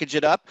 I'll package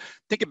it up.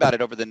 Think about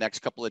it over the next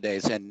couple of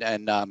days and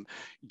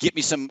get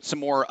me some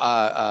more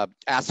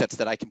assets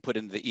that I can put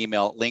into the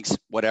email, links,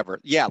 whatever.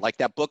 Yeah, like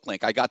that book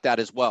link. I got that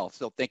as well.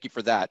 So thank you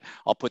for that.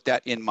 I'll put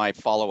that in my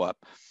follow-up.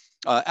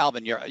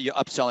 Alvin, you're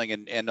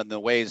upselling and on the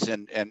ways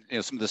and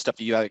some of the stuff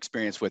that you have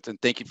experience with,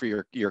 and thank you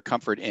for your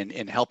comfort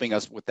in helping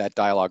us with that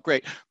dialogue.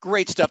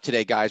 Great stuff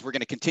today, guys. We're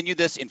going to continue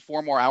this in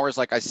 4 more hours,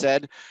 like I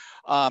said.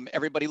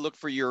 Everybody look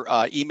for your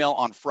email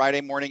on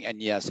Friday morning.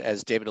 And yes,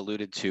 as David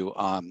alluded to,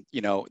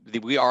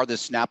 we are the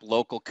Snap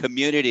local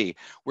community.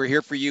 We're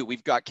here for you.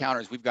 We've got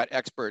counters, we've got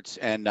experts,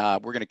 and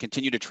we're going to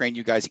continue to train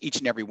you guys each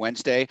and every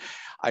Wednesday.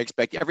 I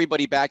expect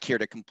everybody back here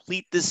to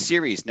complete this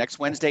series next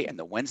Wednesday and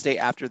the Wednesday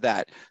after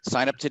that.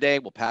 Sign up today.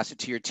 We'll pass it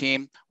to your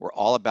team. We're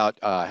all about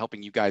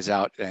helping you guys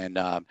out. And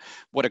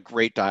what a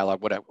great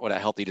dialogue. What a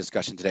healthy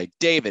discussion today.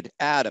 David,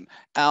 Adam,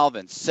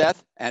 Alvin,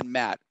 Seth, and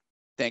Matt.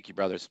 Thank you,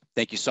 brothers.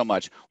 Thank you so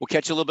much. We'll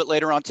catch you a little bit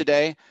later on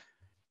today.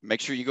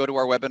 Make sure you go to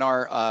our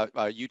webinar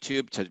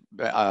YouTube to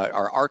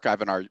our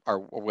archive and our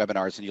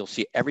webinars, and you'll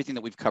see everything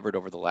that we've covered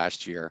over the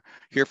last year.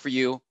 Here for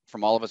you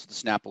from all of us at the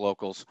Snap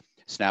Locals,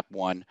 Snap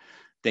One.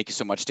 Thank you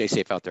so much. Stay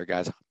safe out there,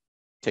 guys.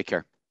 Take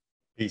care.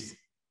 Peace.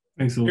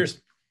 Thanks all.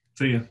 Cheers.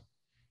 See ya.